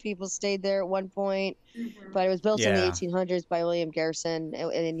 Hollywood people stayed there at one point, Mhm. but it was built in the Yeah. 1800s by William Garrison,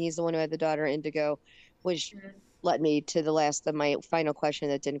 and he's the one who had the daughter Indigo, which Mhm. led me to the last of my final question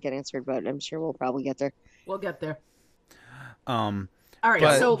that didn't get answered, but I'm sure we'll probably get there. We'll get there. But- All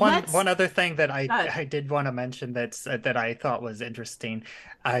right, so one other thing that Go ahead. I did want to mention that I thought was interesting.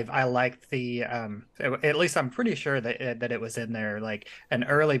 I liked the at least I'm pretty sure that it was in there, like an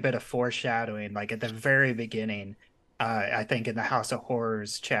early bit of foreshadowing, like at the very beginning. I think in the House of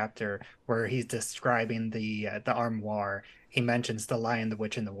Horrors chapter where he's describing the armoire, he mentions the Lion, the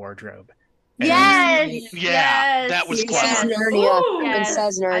Witch, and the Wardrobe. And- Yes. Yeah, yes, that was It yes. says clever. Narnia. Ooh. It Yes,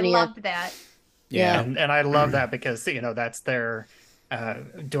 says I Narnia. loved that. Yeah. And I love that because that's their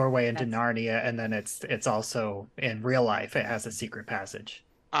doorway into That's- Narnia, and then it's also in real life it has a secret passage.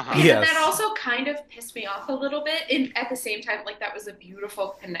 Uh-huh. And Yes. that also kind of pissed me off a little bit. And at the same time, like that was a beautiful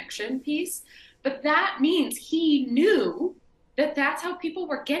connection piece. But that means he knew that that's how people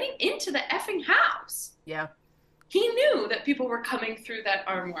were getting into the effing house. yeah, He knew that people were coming through that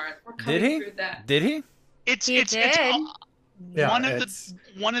armoire. Were coming Did he? through that. Did he? It's He it's did. Yeah, one of it's-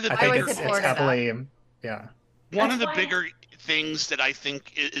 the I I think would bigger it's support that. heavily yeah. one That's of the why- bigger things that I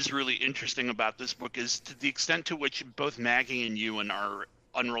think is really interesting about this book is to the extent to which both Maggie and Ewan are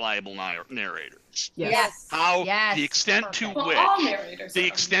unreliable narrators. yes. Yes. How Yes. the extent to Perfect. Well, which all narrators. the are.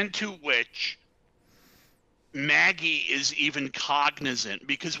 extent to which Maggie is even cognizant,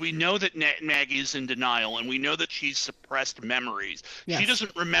 because we know that Maggie is in denial, and we know that she's suppressed memories. She Yes.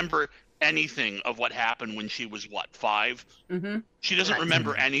 doesn't remember anything of what happened when she was 5. Mm-hmm. She doesn't Right.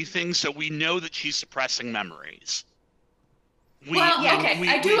 remember anything, so we know that she's suppressing memories. We, Well, yeah, okay.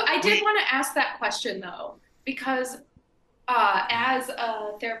 I did want to ask that question though, because as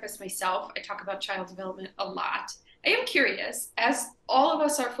a therapist myself, I talk about child development a lot. I am curious, as all of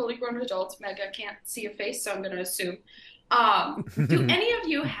us are fully grown adults. Meg, I can't see your face, so I'm going to assume. Do any of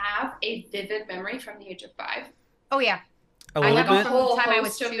you have a vivid memory from the age of 5? Oh yeah. A I little have bit. from the time I was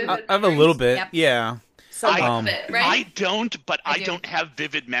Host of 2. vivid I have a little bit. Yep. Yeah. So I- Of it, right? I don't, but I I do. don't have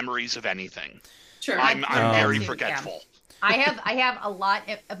vivid memories of anything. Sure. I'm Um, very Yeah. forgetful. I have a lot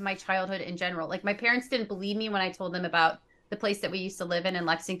of my childhood in general. Like my parents didn't believe me when I told them about the place that we used to live in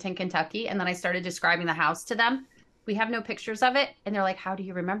Lexington, Kentucky, and then I started describing the house to them. We have no pictures of it, and they're like, "How do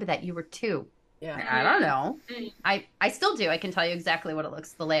you remember that? You were 2." Yeah. I don't know. Mm. I still do. I can tell you exactly what it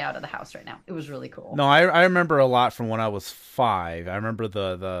looks, the layout of the house right now. It was really cool. No, I remember a lot from when I was 5. I remember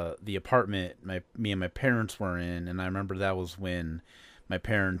the apartment me and my parents were in, and I remember that was when my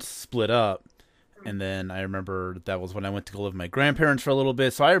parents split up, and then I remember that was when I went to go live with my grandparents for a little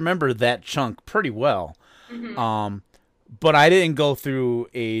bit. So I remember that chunk pretty well. Mhm. But I didn't go through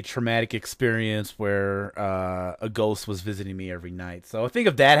a traumatic experience where a ghost was visiting me every night. So I think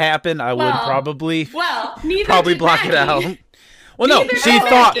if that happened, I would Well, probably neither did block it out. Maggie. Well, no, Neither she did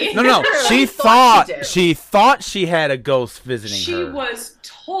thought Maggie. no, she thought she did. thought she had a ghost visiting She her. was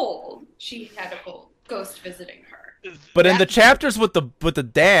told she had a ghost visiting her. But in the chapters with the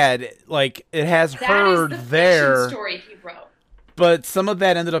dad, like it has That her is the there. fiction story he wrote. But some of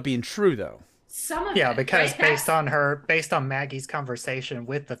that ended up being true, though. Some of Yeah, it, because right? based on Maggie's conversation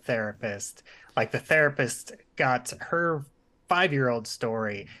with the therapist, like the therapist got her 5-year-old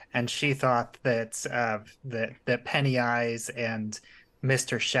story, and she thought that that Penny Eyes and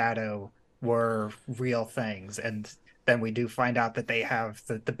Mr. Shadow were real things, and then we do find out that they have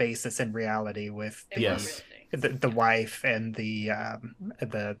the basis in reality with They were Yes. real things. the wife and the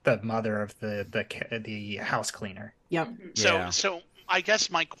mother of the house cleaner. Yep. Yeah. So I guess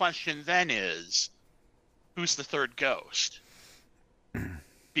my question then is, who's the third ghost?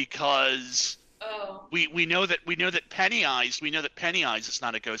 Because Oh. we know that Penny Eyes is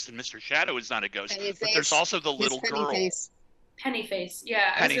not a ghost and Mr. Shadow is not a ghost. But there's also the little girl. Pennyface.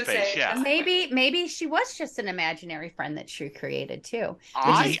 Yeah, I was gonna Pennyface, say. yeah. that's the Maybe she was just an imaginary friend that she created too.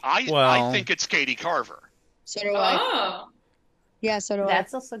 I Well- think it's Katie Carver. So do question. I. Oh. Yeah, so do I.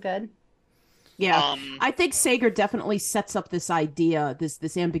 That's also good. Yeah. I think Sager definitely sets up this idea,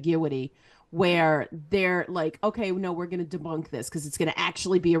 this ambiguity where they're like, okay, no, we're going to debunk this because it's going to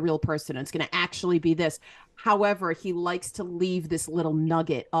actually be a real person. And it's going to actually be this. However, he likes to leave this little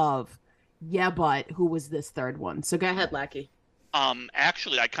nugget of, yeah, but who was this third one? So go ahead, Lackey.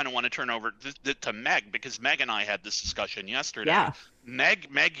 Actually, I kind of want to turn over to Meg, because Meg and I had this discussion yesterday. Yeah.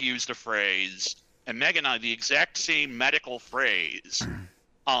 Meg used a phrase, and Meg and I the exact same medical phrase.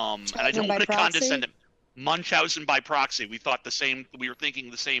 And I don't by want to proxy? condescend it. Munchausen by proxy. We were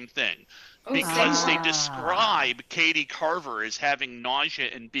thinking the same thing. Oh, Because they Ah. describe Katie Carver as having nausea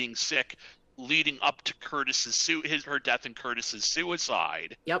and being sick leading up to her death and Curtis's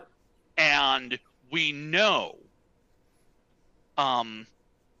suicide. Yep. And we know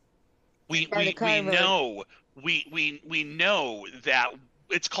we Carver. know that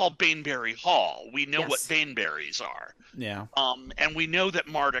it's called Baneberry Hall. We know what Yes. Baneberries are. Yeah. And we know that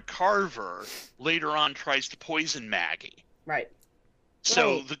Marta Carver later on tries to poison Maggie. Right.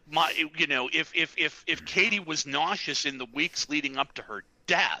 So Right. if Katie was nauseous in the weeks leading up to her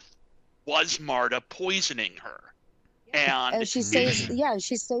death, was Marta poisoning her? And she stays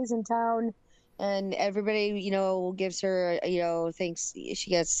in town, and everybody, gives her, thinks she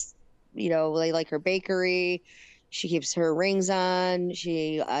gets, they like her bakery. She keeps her rings on.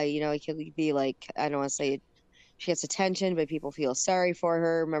 She, it could be like, I don't want to say she gets attention, but people feel sorry for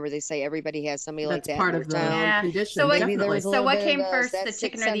her. Remember, they say everybody has somebody like That's that part in of their the town. Yeah. condition. So what, Maybe there definitely. was a so little what bit came of first, that the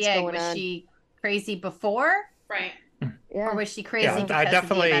sixth chicken or the sense egg? going Was on. she crazy before, Right. Yeah. or was she crazy Yeah, I because of the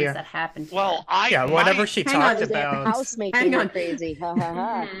definitely- events that happened to well, her? Whatever she Hang on, talked That about. house making Hang her on. crazy. Ha ha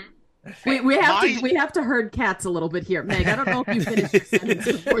ha. Mhm. We have to herd cats a little bit here, Meg. I don't know if you finished your sentence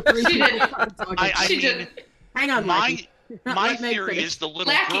before three She people didn't. started talking. I She mean, didn't. Hang on, my Lackey. my Let Meg theory finish. is the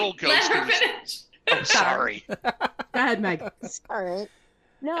little Lackey, girl let ghost. her who was- finish. Oh, sorry. Go ahead, Meg. All right.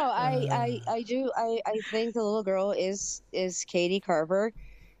 No, I do. I think the little girl is Katie Carver.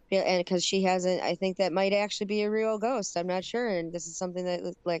 Yeah, and because she hasn't, I think that might actually be a real ghost. I'm not sure, and this is something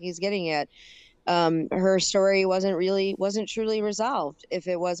that like he's getting at. Her story wasn't truly resolved. If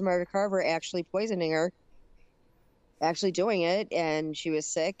it was Marta Carver actually poisoning her, actually doing it, and she was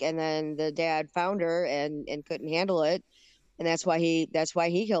sick, and then the dad found her and couldn't handle it, and that's why he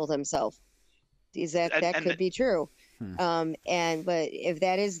killed himself. Is that And- that and could be true? But if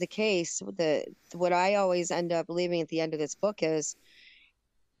that is the case, what I always end up believing at the end of this book is,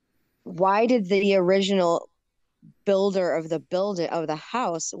 why did the original builder of the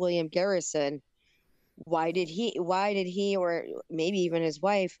house, William Garrison, why did he or maybe even his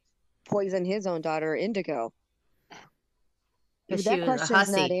wife poison his own daughter Indigo? Because she That was a question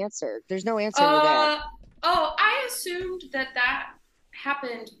is not hussy. answered. There's no answer to that. I assumed that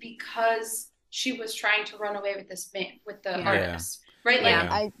happened because she was trying to run away with this man, with the Yeah. artist. right?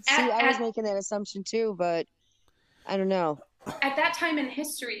 Like Yeah. I was making that assumption too, but I don't know. at that time in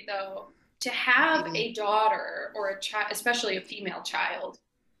history, though, to have a daughter or a child, especially a female child,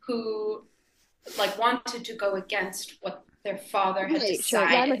 who like wanted to go against what their father had Right, sure.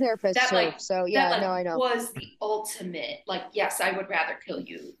 decided. Yeah, I'm a therapist that, too, like, so yeah, that, like, no, I know. was the ultimate. Like, yes, I would rather kill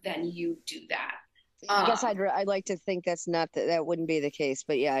you than you do that. I guess I'd like to think that's not that wouldn't be the case,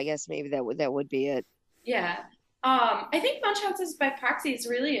 but yeah, I guess maybe that would be it. Yeah. I think Munchausen's by proxy is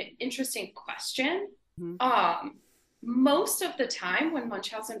really an interesting question. Most of the time when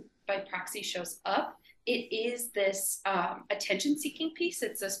Munchausen by proxy shows up, it is this attention-seeking piece.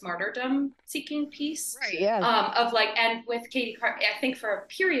 It's this martyrdom-seeking piece. Right, yeah. Of like, and with Katie Carr, I think for a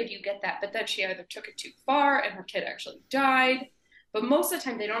period you get that, but then she either took it too far and her kid actually died. But most of the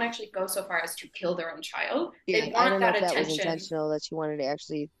time, they don't actually go so far as to kill their own child. Yeah, They I want don't know that if that was attention. intentional, that she wanted to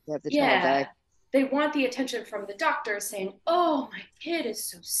actually have the child die. They want the attention from the doctor saying, "Oh, my kid is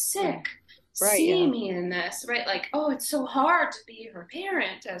so sick. Right, See yeah. me in this," right? Like, "Oh, it's so hard to be her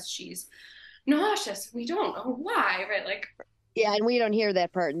parent as she's nauseous. We don't know why," right? Like, Yeah, and we don't hear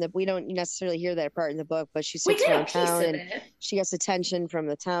that part we don't necessarily hear that part in the book, but she we sits get a around piece town of and it. she gets attention from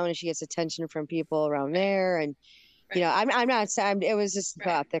the town and she gets attention from people around there, and you know, I'm not saying it was just a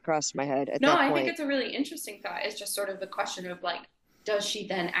thought that crossed my head at No, that I point. think it's a really interesting thought. It's just sort of the question of like, does she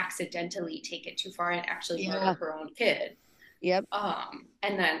then accidentally take it too far and actually murder her own kid? Yep.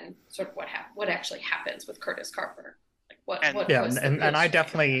 And then sort of what actually happens with Curtis Carver? Like what Yeah, was the and I issue?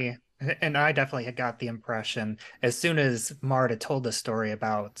 definitely had got the impression as soon as Marta told the story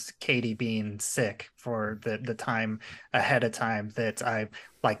about Katie being sick for the time ahead of time that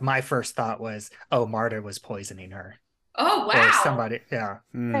my first thought was, oh, Marta was poisoning her. Oh, Or wow. somebody, yeah.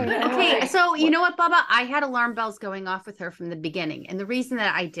 Okay, so you know what, Bubba? I had alarm bells going off with her from the beginning. And the reason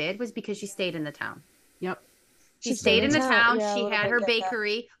that I did was because she stayed in the town. Yep. She stayed in the town. Yeah, a She little had bit, her get that.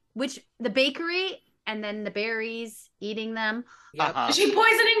 bakery, which the bakery and then the berries, eating them. Is she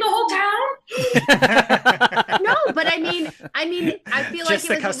poisoning the whole town? No, but I mean, I feel Just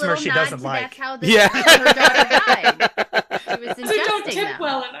like the it was a customer little she nod doesn't to like. that's how Yeah. her daughter died. She was So don't ingesting tip them.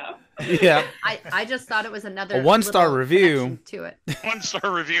 well enough. Yeah. I just thought it was another A one-star little review. connection to it.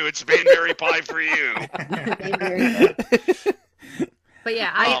 1-star review. It's Banberry pie for you. But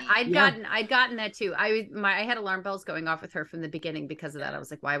yeah, I'd yeah. gotten that too. I had alarm bells going off with her from the beginning because of that. I was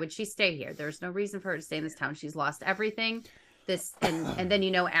like, why would she stay here? There's no reason for her to stay in this town. She's lost everything. And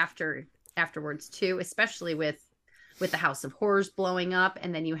then afterwards too, especially with the House of Horrors blowing up,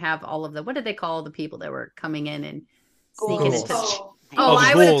 and then you have all of the, what did they call the people that were coming in and sneaking Ghouls. into? Oh, Oh, the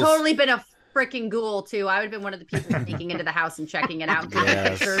I would have ghouls. totally been a freaking ghoul too. I would have been one of the people sneaking into the house and checking it out, and taking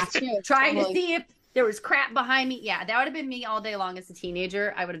Yes. pictures, trying to see if there was crap behind me. Yeah, that would have been me all day long as a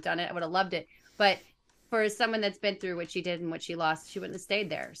teenager. I would have done it. I would have loved it. But for someone that's been through what she did and what she lost, she wouldn't have stayed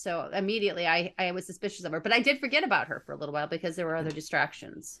there. So immediately I was suspicious of her. But I did forget about her for a little while because there were other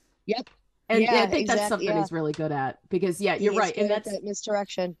distractions. Yep. And Yeah, I think that's exactly, something yeah. he's really good at, because you're He's right. good And at that's that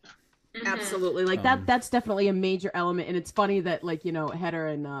misdirection. absolutely like that's definitely a major element. And it's funny that, like, you know, Hedder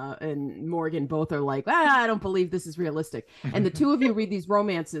and Morgan both are like, I don't believe this is realistic. And the two of you read these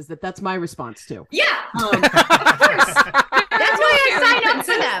romances that's my response to. yeah. Um, Of course. That's why I signed up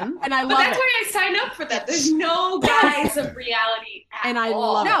for them. and I But love that's it. why I signed up for that. There's no guise of reality at And I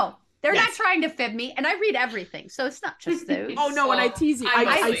all. love it. No, they're Yes. not trying to fib me, and I read everything, so it's not just those. Oh no, and I tease you. I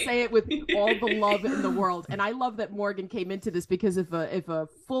Honestly. say it with all the love in the world, and I love that Morgan came into this, because if a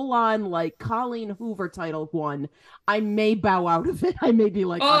full on like Colleen Hoover title won, I may bow out of it. I may be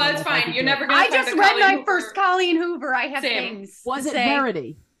like, Oh, I don't that's know if I fine. can You're do it. never gonna I find just a read Colleen my Hoover. first Colleen Hoover. I have Same. things. Was to it say.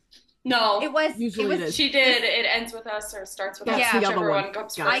 Verity? No. It was. Usually it it was. is. She did. It ends with us or starts with That's us. the other Whichever one. one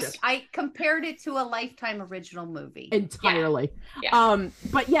comes Gotcha. first. I compared it to a Lifetime original movie. Entirely. Yeah.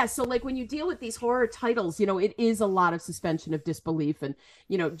 But yeah, so like when you deal with these horror titles, you know, it is a lot of suspension of disbelief. And,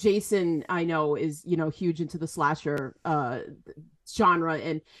 you know, Jason, I know, is, you know, huge into the slasher genre,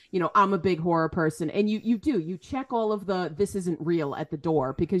 and you know, I'm a big horror person, and you check all of the this isn't real at the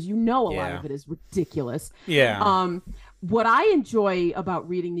door, because you know a lot Yeah. of it is ridiculous. Yeah. What I enjoy about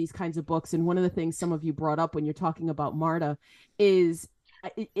reading these kinds of books, and one of the things some of you brought up when you're talking about Marta, is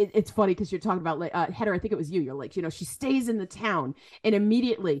it's funny because you're talking about like Hedder, I think it was you. You're like, you know, she stays in the town, and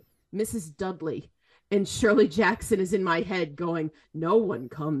immediately Mrs. Dudley and Shirley Jackson is in my head going, no one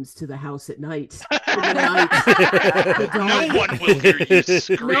comes to the house at night. In the night. No one will hear you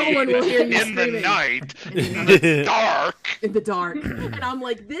scream No one will hear you in the screaming. night, in the dark. In the dark. And I'm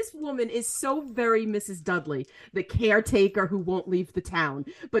like, this woman is so very Mrs. Dudley, the caretaker who won't leave the town,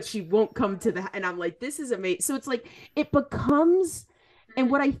 but she won't come to the, and I'm like, this is amazing. So it's like, it becomes And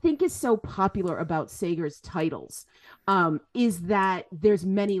what I think is so popular about Sager's titles is that there's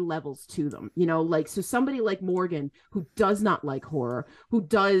many levels to them, you know, like, so somebody like Morgan, who does not like horror, who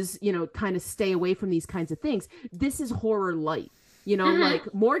does, you know, kind of stay away from these kinds of things. This is horror light. You know,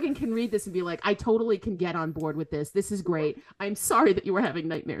 like Morgan can read this and be like, I totally can get on board with this. This is great. I'm sorry that you were having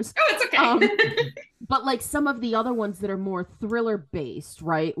nightmares. Oh, it's okay. But like some of the other ones that are more thriller based,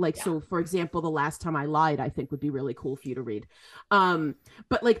 right? Like, so for example, The Last Time I Lied, I think would be really cool for you to read.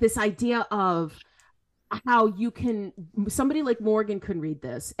 But like this idea of how you can, somebody like Morgan can read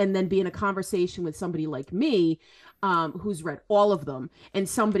this and then be in a conversation with somebody like me, who's read all of them, and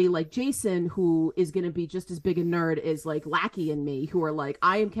somebody like Jason, who is going to be just as big a nerd as like Lackey and me, who are like,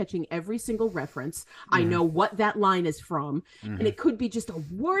 I am catching every single reference. I know what that line is from. And it could be just a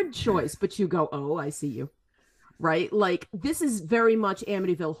word choice, but you go, oh, I see you. Right? Like, this is very much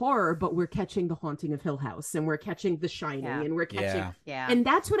Amityville Horror, but we're catching The Haunting of Hill House, and we're catching The Shining, and we're catching... And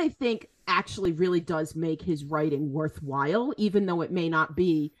that's what I think actually really does make his writing worthwhile, even though it may not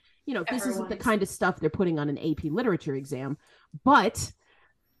be, you know, this isn't the kind of stuff they're putting on an AP literature exam, but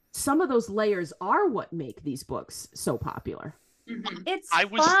some of those layers are what make these books so popular. It's I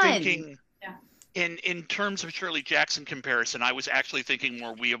was fun. thinking... In terms of Shirley Jackson comparison, I was actually thinking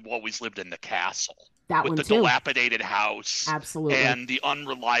more We Have Always Lived in the Castle. That with one the too. dilapidated house. Absolutely. And the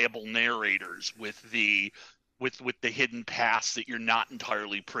unreliable narrators with the hidden past that you're not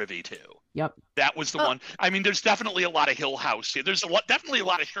entirely privy to. Yep. That was the one. I mean, there's definitely a lot of Hill House here. There's definitely a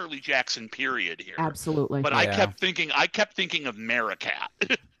lot of Shirley Jackson period here. Absolutely. But I kept thinking of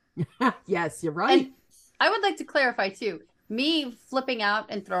Maricat. Yes, you're right. And I would like to clarify too. Me flipping out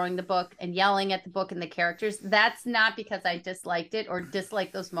and throwing the book and yelling at the book and the characters, that's not because I disliked it or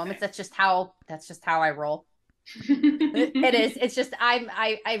disliked those moments. That's just how I roll. It is. It's just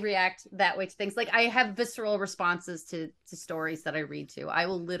I react that way to things. Like, I have visceral responses to stories that I read to. I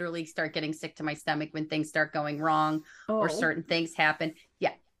will literally start getting sick to my stomach when things start going wrong or certain things happen.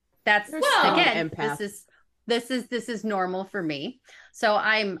 Yeah. That's again, this is normal for me. So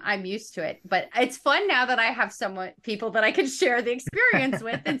I'm used to it, but it's fun now that I have people that I can share the experience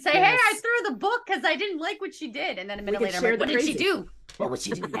with and say, hey, I threw the book because I didn't like what she did. And then a minute later, I'm like, what did she do? What would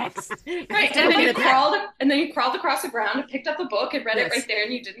she do next? Right. And then you crawled across the ground and picked up the book and read it right there,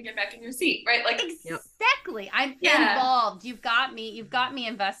 and you didn't get back in your seat. Right. Like, exactly. I'm involved. You've got me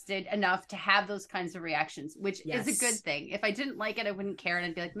invested enough to have those kinds of reactions, which is a good thing. If I didn't like it, I wouldn't care. And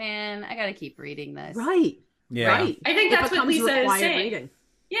I'd be like, man, I got to keep reading this. Right. Yeah. Right. I think that's what Lisa is saying. Reading.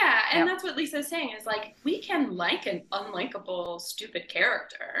 Yeah, and that's what Lisa is saying is like, we can like an unlikable, stupid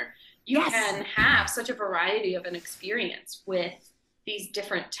character. You can have such a variety of an experience with these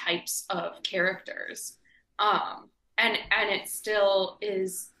different types of characters. And it still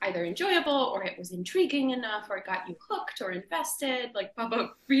is either enjoyable, or it was intriguing enough, or it got you hooked or invested, like Bubba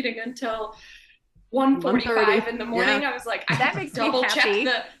reading until 1:45 in the morning. I was like, I had to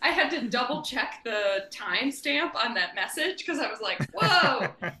double check the timestamp on that message, because I was like, whoa,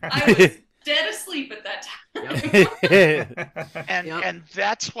 I was dead asleep at that time. And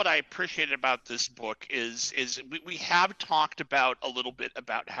that's what I appreciated about this book is we have talked about a little bit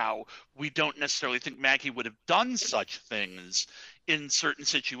about how we don't necessarily think Maggie would have done such things in certain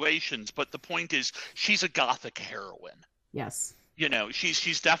situations, but the point is she's a gothic heroine. Yes. You know,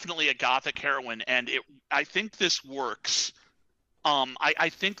 she's definitely a gothic heroine, and I think this works. I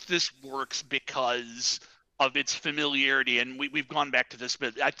think this works because of its familiarity, and we've gone back to this,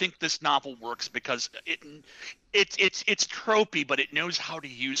 but I think this novel works because it's tropey, but it knows how to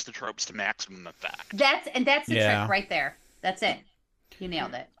use the tropes to maximum effect. That's the trick right there. That's it. You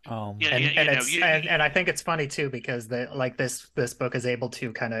nailed it. And I think it's funny too, because this book is able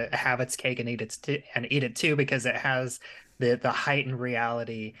to kind of have its cake and eat it too, because it has the heightened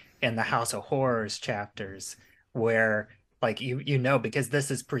reality in the House of Horrors chapters, where like you know, because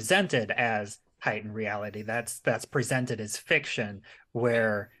this is presented as heightened reality, that's presented as fiction,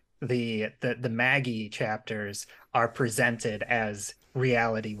 where the Maggie chapters are presented as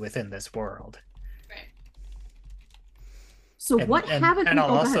reality within this world. So what haven't and we...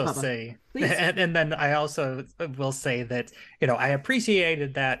 I'll also ahead, say, and then I also will say that, you know, I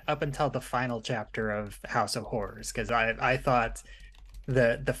appreciated that up until the final chapter of House of Horrors, because I thought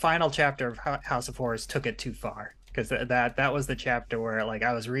the final chapter of House of Horrors took it too far, because that was the chapter where like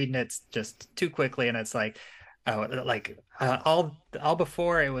I was reading it just too quickly, and it's like, all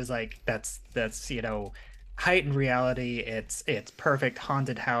before it was like that's you know, heightened reality, it's perfect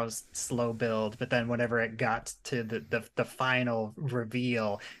haunted house slow build, but then whenever it got to the final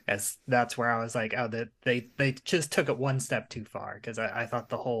reveal, that's where I was like, oh, they just took it one step too far, because I thought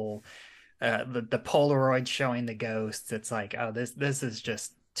the whole the Polaroid showing the ghosts. It's like, oh, this is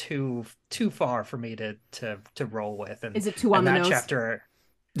just too far for me to roll with. And is it too on the that nose? chapter,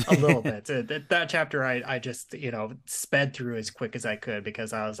 a little bit. That chapter I just sped through as quick as I could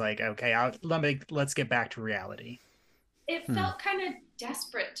because I was like, okay, let's get back to reality. It felt kind of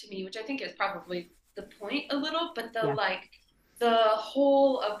desperate to me, which I think is probably the point a little, but the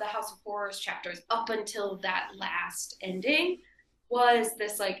whole of the House of Horrors chapters up until that last ending was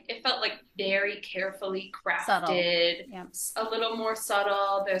this, like, it felt like very carefully crafted, a little more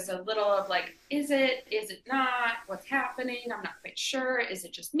subtle. There's a little of like, is it not? What's happening? I'm not quite sure. Is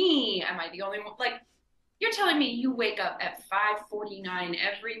it just me? Am I the only one? Like, you're telling me you wake up at 5:49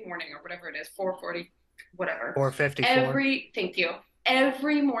 every morning or whatever it is, 4:40, whatever. 4:54. Thank you.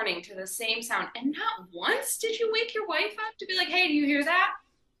 Every morning to the same sound. And not once did you wake your wife up to be like, hey, do you hear that?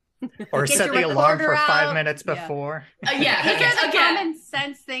 Or Get set your the alarm for recorder 5 out. minutes before. These are the common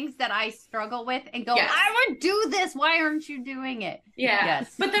sense things that I struggle with and go, I would do this. Why aren't you doing it? Yeah.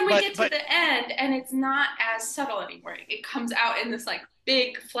 Yes. But then we get to the end and it's not as subtle anymore. It comes out in this like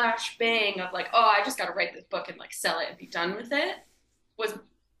big flash bang of like, oh, I just got to write this book and like sell it and be done with it.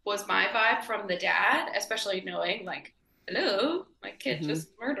 Was my vibe from the dad, especially knowing like, hello, my kid just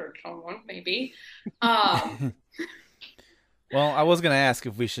murdered someone, maybe. Well, I was going to ask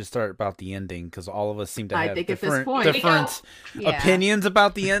if we should start about the ending because all of us seem to have different opinions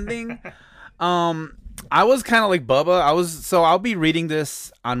about the ending. I was kind of like Bubba. So I'll be reading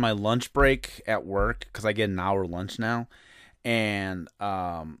this on my lunch break at work because I get an hour lunch now. And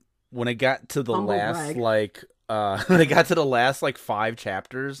when I got to the last 5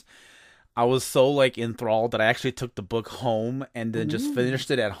 chapters, I was so like enthralled that I actually took the book home and then just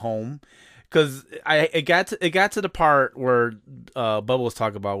finished it at home. Because it got to the part where Bubba was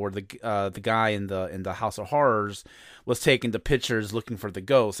talking about where the guy in the House of Horrors was taking the pictures looking for the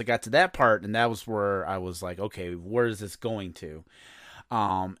ghost. It got to that part, and that was where I was like, okay, where is this going to?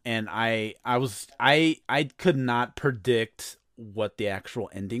 And I could not predict what the actual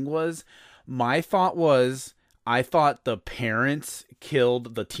ending was. My thought was, I thought the parents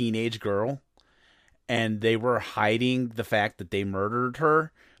killed the teenage girl, and they were hiding the fact that they murdered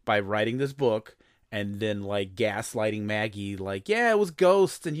her by writing this book and then like gaslighting Maggie, like, yeah, it was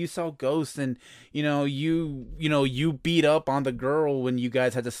ghosts and you saw ghosts and you beat up on the girl when you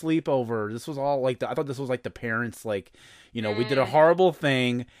guys had to sleep over. This was all like I thought this was like the parents, like, we did a horrible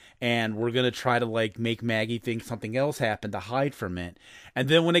thing and we're gonna try to like make Maggie think something else happened to hide from it. And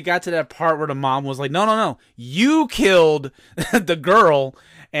then when it got to that part where the mom was like, no, you killed the girl,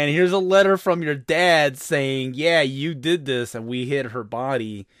 and here's a letter from your dad saying, yeah, you did this, and we hid her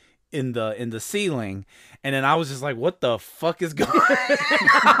body in the ceiling. And then I was just like, what the fuck is going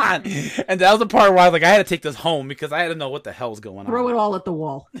on? And that was the part where I was like, I had to take this home because I had to know what the hell's going on. Throw it all at the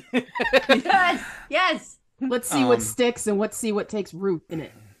wall. Yes. Let's see what sticks and let's see what takes root in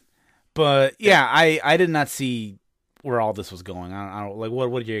it. But yeah, I did not see where all this was going. I don't like what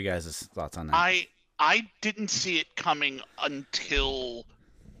are your guys' thoughts on that? I didn't see it coming until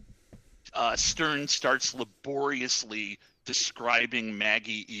Stern starts laboriously describing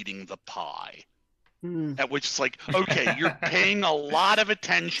Maggie eating the pie. At which it's like, okay, you're paying a lot of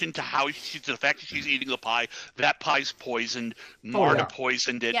attention to the fact that she's eating the pie. That pie's poisoned. Marta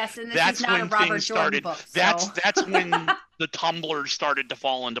poisoned it. Yes, and this that's is not when a Robert things Jordan started. book. So. That's when the tumblers started to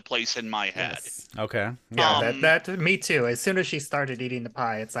fall into place in my head. Yes. Okay. Yeah, that me too. As soon as she started eating the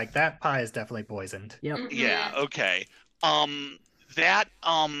pie, it's like that pie is definitely poisoned. Yep. Yeah. Okay. I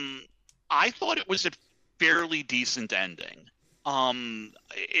thought it was a fairly decent ending.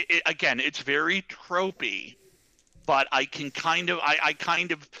 Again, it's very tropey, but I kind of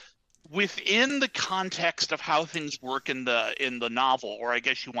within the context of how things work in the novel, or I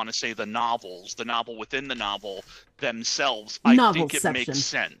guess you want to say the novels, the novel within the novel themselves, I think it makes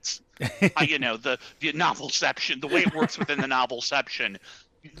sense. The novelception, the way it works within the novelception,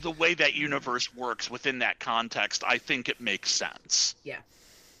 the way that universe works within that context, I think it makes sense. Yeah.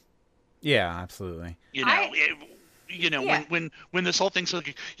 Yeah, absolutely. When this whole thing's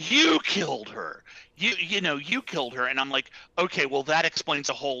like, you killed her, you killed her, and I'm like, okay, well, that explains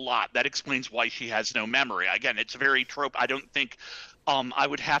a whole lot. That explains why she has no memory. Again, it's very trope. I don't think I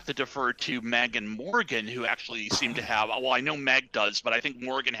would have to defer to Meg and Morgan, who actually seem to have, well, I know Meg does, but I think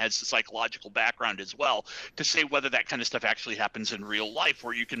Morgan has the psychological background as well, to say whether that kind of stuff actually happens in real life,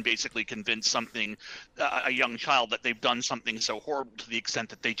 where you can basically convince a young child that they've done something so horrible to the extent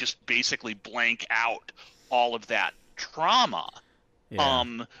that they just basically blank out all of that trauma.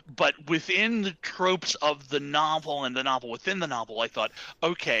 Yeah. But within the tropes of the novel and the novel within the novel, I thought,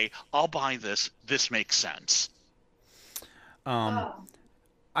 okay, I'll buy this. This makes sense.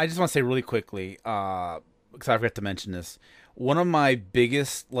 I just want to say really quickly, because I forgot to mention this. One of my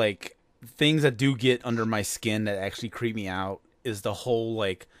biggest like things that do get under my skin that actually creep me out is the whole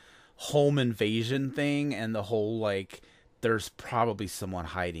like home invasion thing, and the whole like there's probably someone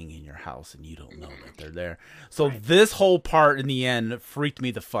hiding in your house and you don't know that they're there. So this whole part in the end freaked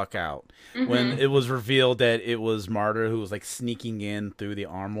me the fuck out when it was revealed that it was Marta who was like sneaking in through the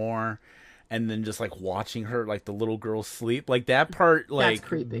armoire and then just like watching her, like the little girl sleep. Like that part like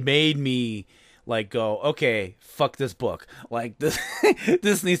made me like go, okay, fuck this book. Like this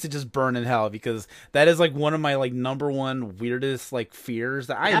this needs to just burn in hell, because that is like one of my like number one weirdest like fears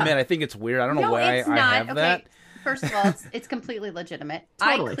that I admit I think it's weird. I don't know why I have that. First of all, it's completely legitimate.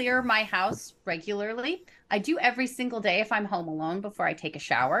 Totally. I clear my house regularly. I do every single day if I'm home alone before I take a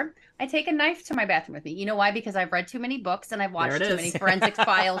shower. I take a knife to my bathroom with me. You know why? Because I've read too many books and I've watched too many Forensic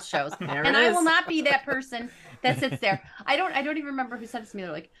Files shows. And I will not be that person that sits there. I don't even remember who said this to me.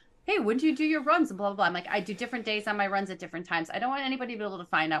 They're like, hey, when do you do your runs? And blah, blah, blah. I'm like, I do different days on my runs at different times. I don't want anybody to be able to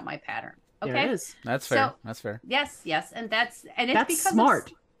find out my pattern. Okay. There it is. That's fair. So, that's fair. Yes. And it's because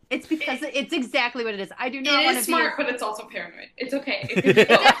smart. It's because it's exactly what it is. I do not want to be smart, but it's also paranoid. It's okay. It's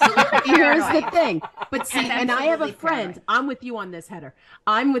absolutely Here's paranoid. the thing. But see, It's and I have a absolutely friend. paranoid. I'm with you on this, Heather.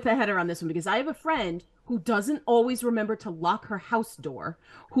 I'm with the Heather on this one, because I have a friend who doesn't always remember to lock her house door,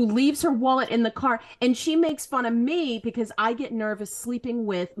 who leaves her wallet in the car, and she makes fun of me because I get nervous sleeping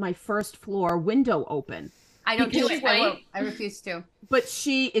with my first floor window open. I don't do Is it. she white? I refuse to. But is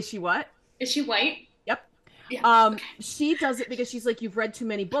she what? Is she white? Yep. Yeah. She does it because she's like, you've read too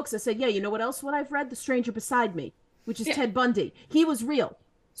many books. I said, yeah, you know what else? What I've read? The Stranger Beside Me, which is Ted Bundy. He was real.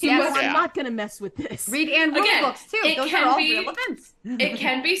 So Yes. I'm not going to mess with this. Read Anne Rule Again, books too. it Those can are all be- real events. It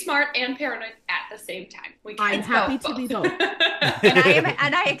can be smart and paranoid at the same time. We can I'm happy to be both.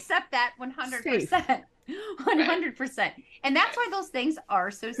 and I accept that 100%. 100%. And that's why those things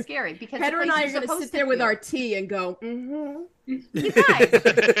are so scary, because the Heather and place I are you're going to supposed sit there with feel. our tea and go, mm-hmm. You guys,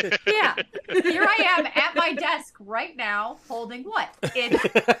 yeah. Here I am at my desk right now, holding what? It's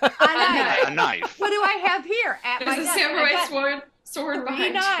a knife. A knife. What do I have here at my There's a desk? samurai I've got sword 3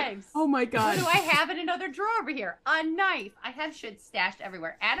 behind you. knives. Oh my What God. do I have in another drawer over here? A knife. I have shit stashed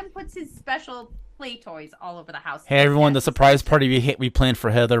everywhere. Adam puts his special play toys all over the house. Hey everyone, the surprise party we planned for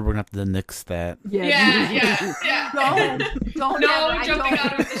Heather, we're gonna have to nix that. Yeah. Don't No ever. jumping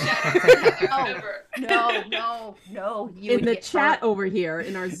out of the shadows. No. You In would the get chat hurt. over here,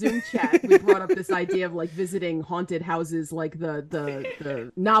 in our Zoom chat, we brought up this idea of like visiting haunted houses, like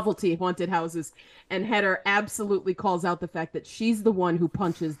the novelty haunted houses, and Heather absolutely calls out the fact that she's the one who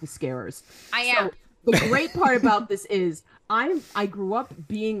punches the scarers. I am. So the great part about this is I grew up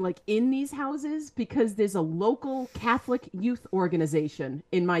being like in these houses because there's a local Catholic youth organization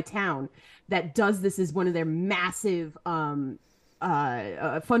in my town that does this as one of their massive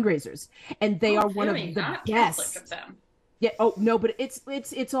fundraisers, and they are one of Really? the Not best. Catholic of them. Yeah. Oh no, but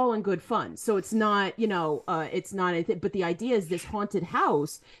it's all in good fun. So it's not, it's not anything. But the idea is this haunted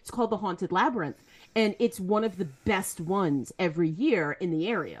house. It's called the Haunted Labyrinth, and it's one of the best ones every year in the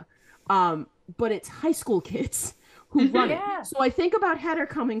area. But it's high school kids who run it. So I think about Heather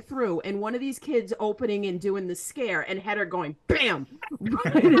coming through and one of these kids opening and doing the scare, and Heather going bam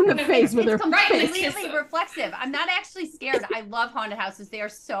right in the face with her Completely face. reflexive. I'm not actually scared. I love haunted houses. They are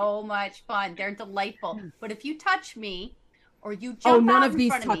so much fun. They're delightful. But if you touch me, or you jump Oh, none out of in these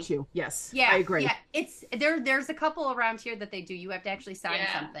front touch me, you. Yes, Yeah, I agree. Yeah, it's there's a couple around here that they do. You have to actually sign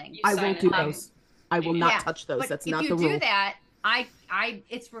something. I won't do those. I will not Yeah, touch those. but That's if not you the do rule. that,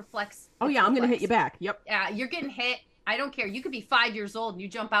 it's reflex. Oh it's yeah, I'm gonna hit reflex. you back. Yep. Yeah, you're getting hit. I don't care. You could be 5 years old and you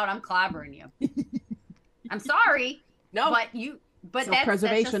jump out. I'm clobbering you. I'm sorry. No. But that's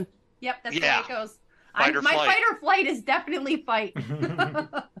Self-preservation. just, yep, that's the Yeah. way it goes. Fight or my flight. fight or flight is definitely fight.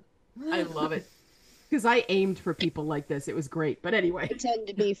 I love it. Because I aimed for people like this. It was great. But anyway. I tend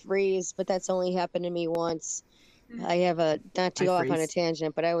to be freeze, but that's only happened to me once. I have not to I go off on a freeze.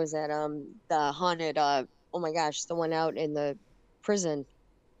 tangent, but I was at the haunted oh my gosh, the one out in the prison.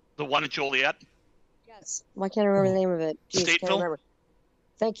 The one at Joliet. Yes. Why can't I remember the name of it? Jeez, can't Stateville? remember.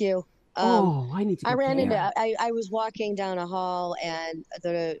 Thank you. I need to I go ran there. into I was walking down a hall, and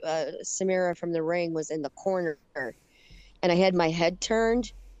the Samira from The Ring was in the corner, and I had my head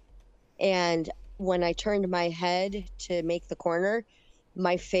turned, and when I turned my head to make the corner,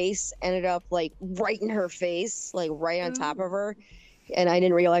 my face ended up like right in her face, like right on top of her, and I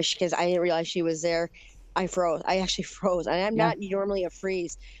didn't realize she was there. I froze. I actually froze, and I'm not normally a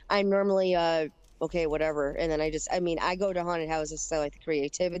freeze. I'm normally okay, whatever. And then I go to haunted houses, so I like the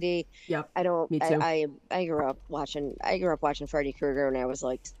creativity. Yep. I don't. Me too. I grew up watching Freddy Krueger when I was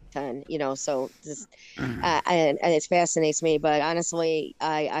like 10, so just and it fascinates me. But honestly,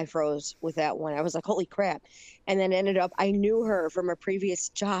 I froze with that one. I was like, holy crap. And then ended up, I knew her from a previous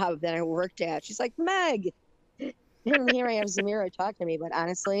job that I worked at. She's like, Meg. And here I have Zamira talking to me. But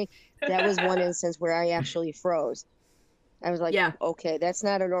honestly, that was one instance where I actually froze. I was like, okay, that's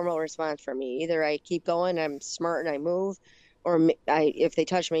not a normal response for me. Either I keep going, I'm smart and I move, or if they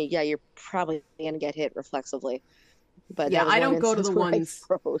touch me, you're probably going to get hit reflexively. But I don't go to the ones.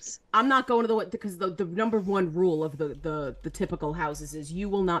 I'm not going to the one because the number one rule of the typical houses is you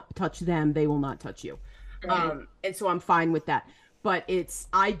will not touch them, they will not touch you. Right. And so I'm fine with that. But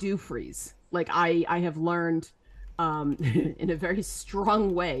I do freeze. Like I have learned in a very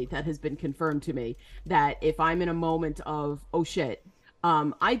strong way that has been confirmed to me that if I'm in a moment of, oh shit,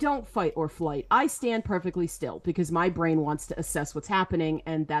 I don't fight or flight. I stand perfectly still because my brain wants to assess what's happening,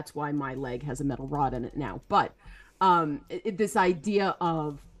 and that's why my leg has a metal rod in it now. But this idea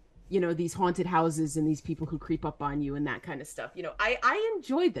of, these haunted houses and these people who creep up on you and that kind of stuff, I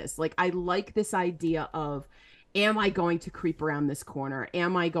enjoy this. Like, I like this idea of, am I going to creep around this corner?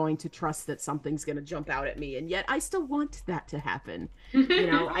 Am I going to trust that something's going to jump out at me? And yet I still want that to happen.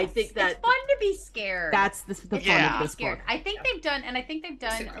 I think that it's fun to be scared. That's the fun of this book. I think they've done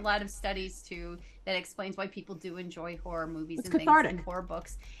a lot of studies too that explains why people do enjoy horror movies and cathartic. things and horror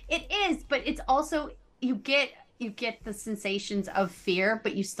books. It is, but it's also, you get the sensations of fear,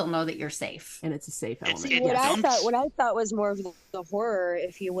 but you still know that you're safe. And it's a safe element. What I thought was more of the horror,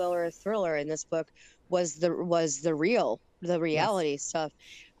 if you will, or a thriller in this book was the reality stuff.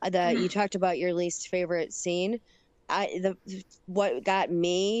 That you talked about your least favorite scene. What got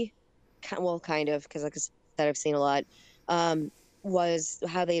me, kind of, because like I said, I've seen a lot, was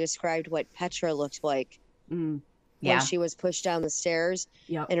how they described what Petra looked like when she was pushed down the stairs,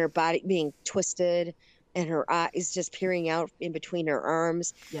 and her body being twisted and her eyes just peering out in between her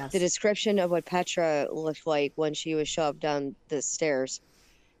arms. Yes. The description of what Petra looked like when she was shoved down the stairs,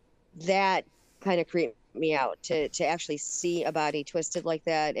 that kind of creeped me out to actually see a body twisted like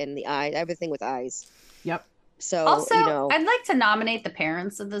that, and the eye, everything with eyes. Yep. So also, I'd like to nominate the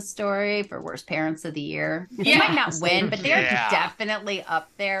parents of the story for worst parents of the year. They might not win, but they're definitely up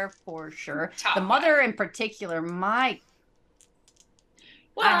there for sure. The mother in particular,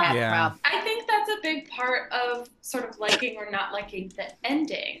 I think that's a big part of sort of liking or not liking the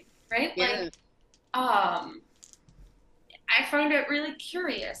ending, right? Yeah. Like, I found it really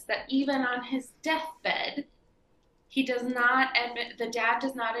curious that even on his deathbed, the dad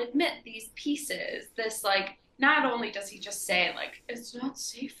does not admit these pieces. This, like, not only does he just say, like, it's not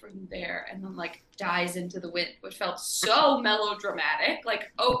safe for you there, and then, like, dies into the wind, which felt so melodramatic,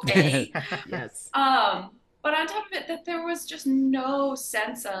 like, okay. Yes. But on top of it, that there was just no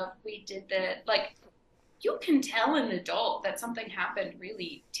sense of, we did that, like, you can tell an adult that something happened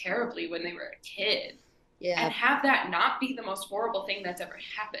really terribly when they were a kid. Yeah. And have that not be the most horrible thing that's ever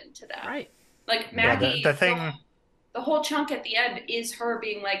happened to them. Right. Like Maggie, the thing, the whole chunk at the end is her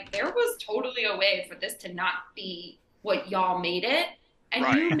being like, there was totally a way for this to not be what y'all made it, and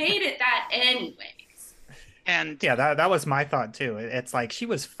you made it that anyways. And that was my thought too. It's like she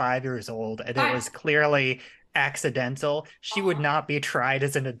was 5 years old, and it was clearly accidental. She would not be tried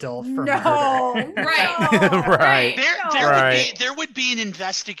as an adult for murder. Right. There would be an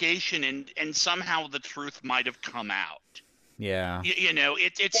investigation, and somehow the truth might have come out. Yeah.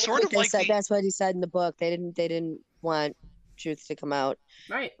 It's sort of like that's what he said in the book. They didn't want truth to come out.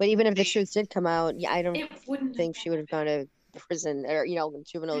 Right. But even if the truth did come out, I don't think she would have gone to prison or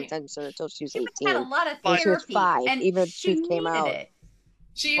juvenile detention until she was 18. She had a lot of therapy. She was 5, and even if the truth came out.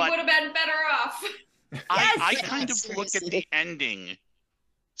 She would have been better off. I kind of look at the ending.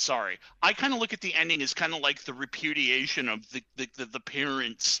 Sorry, I kind of look at the ending as kind of like the repudiation of the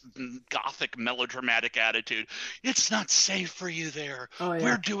parents' gothic melodramatic attitude. It's not safe for you there. Oh, yeah.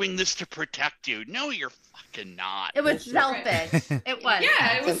 We're doing this to protect you. No, you're fucking not. It was selfish. It was.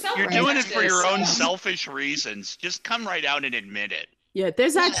 Yeah, it was selfish. You're doing it for your own selfish reasons. Just come right out and admit it. Yeah,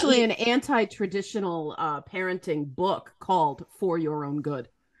 there's actually an anti-traditional parenting book called For Your Own Good.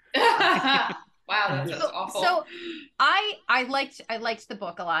 Wow, that's awful. So I liked the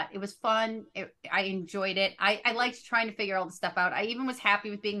book a lot. It was fun. I enjoyed it. I liked trying to figure all the stuff out. I even was happy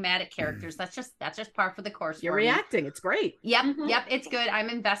with being mad at characters. That's just par for the course. You're reacting. It's great. Yep, it's good. I'm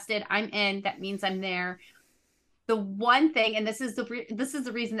invested. I'm in. That means I'm there. The one thing, and this is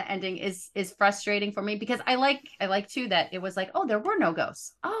the reason the ending is frustrating for me, because I like too that it was like, oh, there were no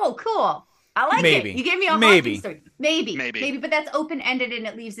ghosts. Oh, cool. I like it. You gave me a haunting story. Maybe, but that's open ended and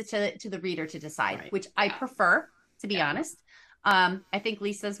it leaves it to the reader to decide, which I prefer, to be honest. I think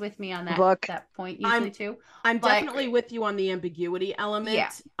Lisa's with me on that Book. that point usually too. I'm But- definitely with you on the ambiguity element.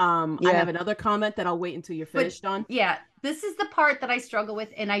 Yeah. I Yeah. have another comment that I'll wait until you're finished on. Yeah, this is the part that I struggle with,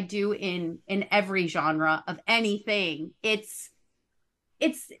 and I do in every genre of anything. It's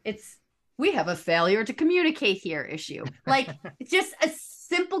we have a failure to communicate here issue. Like just a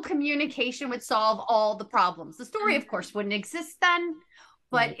simple communication would solve all the problems. The story, of course, wouldn't exist then.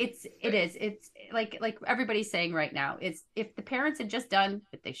 But it's like everybody's saying right now, it's if the parents had just done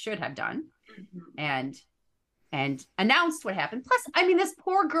what they should have done and announced what happened. Plus, I mean, this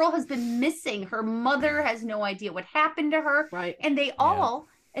poor girl has been missing. Her mother has no idea what happened to her. Right. And they all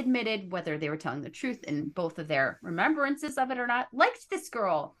admitted, whether they were telling the truth in both of their remembrances of it or not, liked this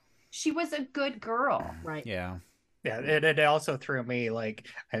girl. She was a good girl. Right. Yeah. Yeah, it also threw me, like,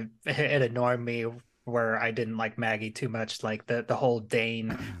 it annoyed me where I didn't like Maggie too much, like the whole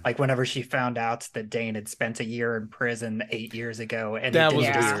Dane, like whenever she found out that Dane had spent a year in prison 8 years ago and That he was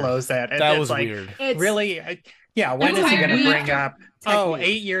didn't weird. disclose that. That It's was like, weird. Really? Yeah, when is he going to weird. bring up, oh,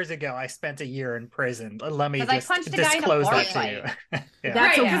 Technique. 8 years ago I spent a year in prison. Let me 'Cause I just punched a guy in a disclose bar that to fight. you. Yeah. That's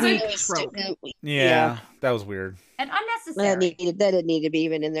Right, a 'cause weak That was trope. stupid. Yeah, that was weird. And That unnecessary. didn't need to be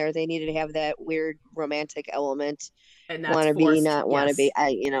even in there. They needed to have that weird romantic element. And that's Want to be, forced, not want to yes.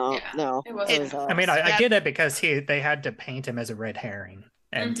 be. Yeah, No. it was It a- was, I mean, I That- get it because they had to paint him as a red herring.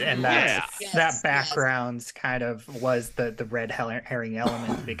 And Mhm. that's Yes, that yes. background kind of was the red herring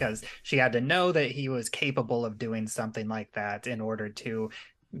element because she had to know that he was capable of doing something like that in order to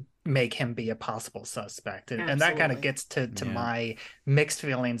make him be a possible suspect. And that kind of Absolutely. gets to Yeah. my mixed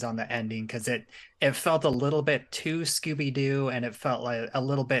feelings on the ending because it felt a little bit too Scooby-Doo and it felt like a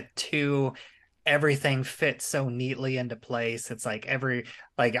little bit too everything fits so neatly into place. It's like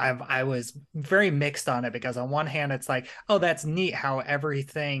I was very mixed on it because on one hand it's like, oh, that's neat how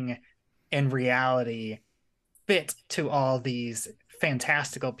everything in reality fit to all these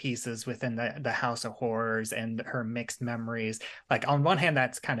fantastical pieces within the House of Horrors and her mixed memories. Like on one hand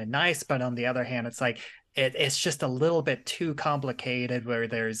that's kind of nice, but on the other hand it's like it's just a little bit too complicated where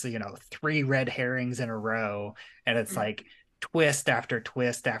there's 3 red herrings in a row and it's like twist after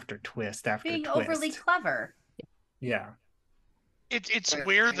twist after twist after Being twist. overly clever. Yeah. It's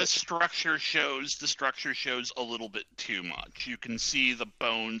where the structure shows a little bit too much. You can see the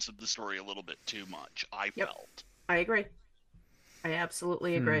bones of the story a little bit too much, I Yep. felt. I agree. I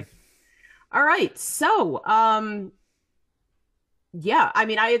absolutely Hmm. agree. All right. So, yeah, I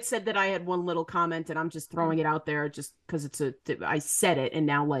mean, I had said that I had one little comment and I'm just throwing it out there just because I said it and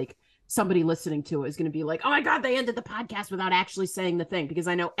now like somebody listening to it is going to be like, oh my God, they ended the podcast without actually saying the thing because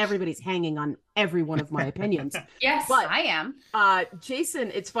I know everybody's hanging on every one of my opinions. Yes. But I am.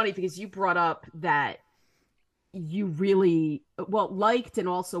 Jason, it's funny because you brought up that you really liked and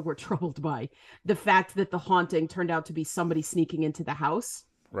also were troubled by the fact that the haunting turned out to be somebody sneaking into the house.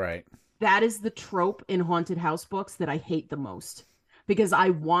 Right. That is the trope in haunted house books that I hate the most because I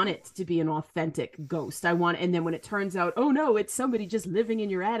want it to be an authentic ghost. And then when it turns out, oh no, it's somebody just living in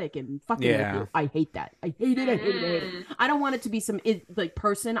your attic and fucking with Yeah. you. I hate that. I hate it. I hate it. I hate it. I don't want it to be some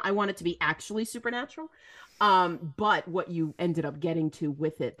person. I want it to be actually supernatural. But what you ended up getting to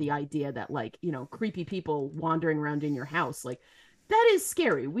with it, the idea that like, creepy people wandering around in your house, like that is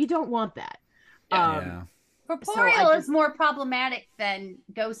scary. We don't want that. Yeah. Corporeal is more problematic than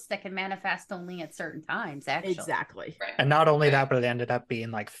ghosts that can manifest only at certain times, actually. Exactly. Right. And not only that, but it ended up being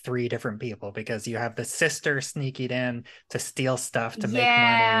like 3 different people because you have the sister sneaking in to steal stuff to make money.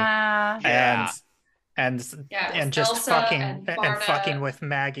 Yeah. And Yeah, it was and just Elsa fucking and and Barna. fucking with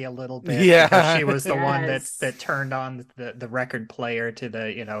Maggie a little bit. Yeah. because she was the one Yes. that turned on the record player to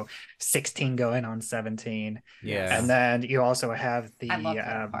the 16 going on 17. Yeah. And then you also have the I love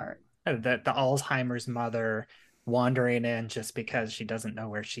that part. the Alzheimer's mother wandering in just because she doesn't know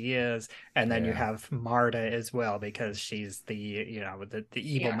where she is, and then you Yeah. have Marta as well because she's the the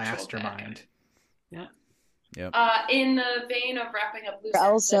evil actual mastermind. bad Yep. In the vein of wrapping up loose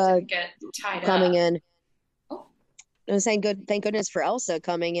Elsa ends that didn't get tied coming up. in. Oh. I was saying thank goodness for Elsa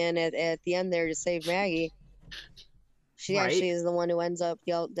coming in at the end there to save Maggie. She Right. actually is the one who ends up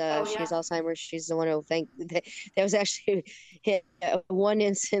she has Alzheimer's. She's the one who that was actually one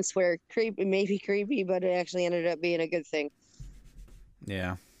instance where maybe creepy, but it actually ended up being a good thing.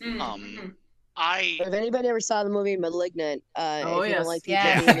 Yeah. Mhm. If anybody ever saw the movie *Malignant*, if you yes. don't like people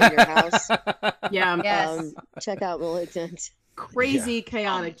Yes. being in your house, Yeah. Yes. check out *Malignant*. Crazy,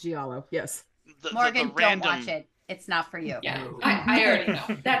 chaotic Giallo. Yes. The Morgan, don't random, watch it. it's not for you. Yeah, I already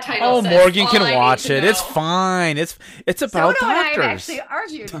know. That title Oh, says Morgan all I can need watch to it. It's know. fine. It's about Soto and I have doctors. actually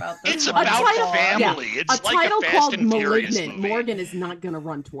argued about this. It's one about before. family. A It's like title a Fast called and Furious Malignant. movie. Morgan is not going to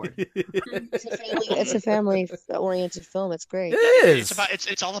run toward. It's a family-oriented film. It's great. It is.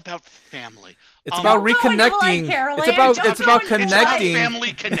 It's all about family. It's about Don't go into reconnecting. Caroline. It's about Don't go into connecting.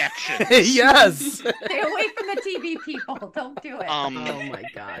 family connection. Yes. Stay away from the TV people. Don't do it. Oh my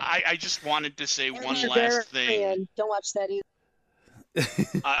God. I just wanted to say one You're last very thing. fan. Don't watch that either.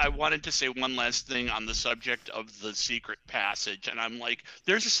 I wanted to say one last thing on the subject of the secret passage, and I'm like,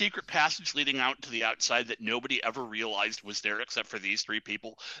 there's a secret passage leading out to the outside that nobody ever realized was there except for these three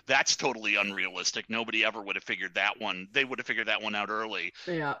people. That's totally unrealistic. Nobody ever would have figured that one. They would have figured that one out early.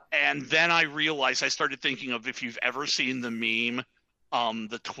 Yeah. And then I realized, I started thinking of, if you've ever seen the meme,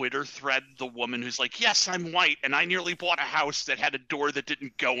 the Twitter thread, the woman who's like, yes, I'm white, and I nearly bought a house that had a door that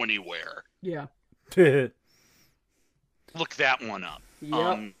didn't go anywhere. Yeah. Look that one up.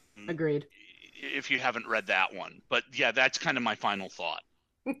 Yep. Agreed. If you haven't read that one. But yeah, that's kind of my final thought.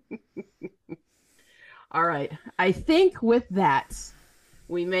 All right. I think with that,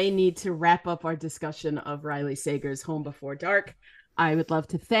 we may need to wrap up our discussion of Riley Sager's Home Before Dark. I would love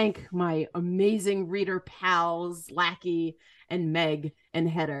to thank my amazing reader pals, Lackey and Meg and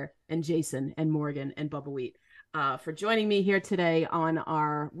Heather and Jason and Morgan and Bubba Wheat for joining me here today on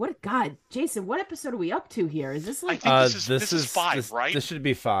our Jason, what episode are we up to here? Is this like this is 5, right? This should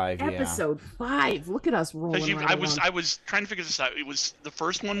be 5. episode 5? Look at us rolling. I was trying to figure this out. It was the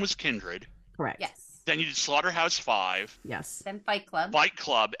first one was Kindred. Correct. Yes. Then you did Slaughterhouse 5. Yes. Then Fight Club. Fight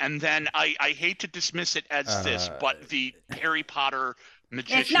Club, and then I hate to dismiss it as this, but the Harry Potter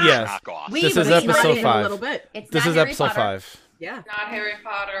magician Yes. knockoff. This is episode 5. A little bit. This is episode 5. Yeah. Not Harry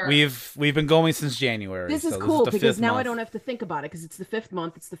Potter. We've been going since January. This is so cool this is the because 5th now I month. don't have to think about it because it's the 5th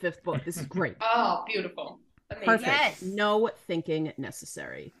month. It's the 5th book. This is great. Oh, beautiful. Amazing. Perfect. Yes. No thinking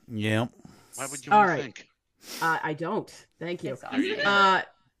necessary. Yep. Why would you All want to right. think? I don't. Thank you. It's awesome.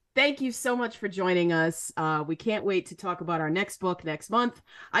 Thank you so much for joining us. We can't wait to talk about our next book next month.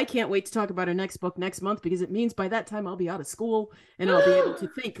 I can't wait to talk about our next book next month because it means by that time I'll be out of school and I'll be able to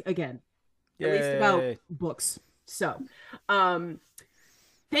think again, at least about Yay. books. So,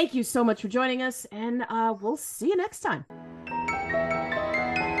 thank you so much for joining us, and we'll see you next time.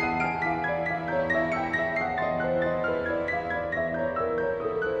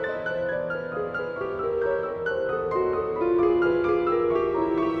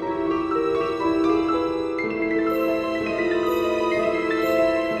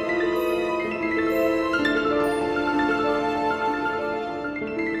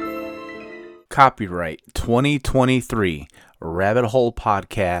 Copyright 2023 Rabbit Hole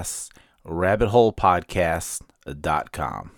Podcasts, rabbitholepodcasts.com.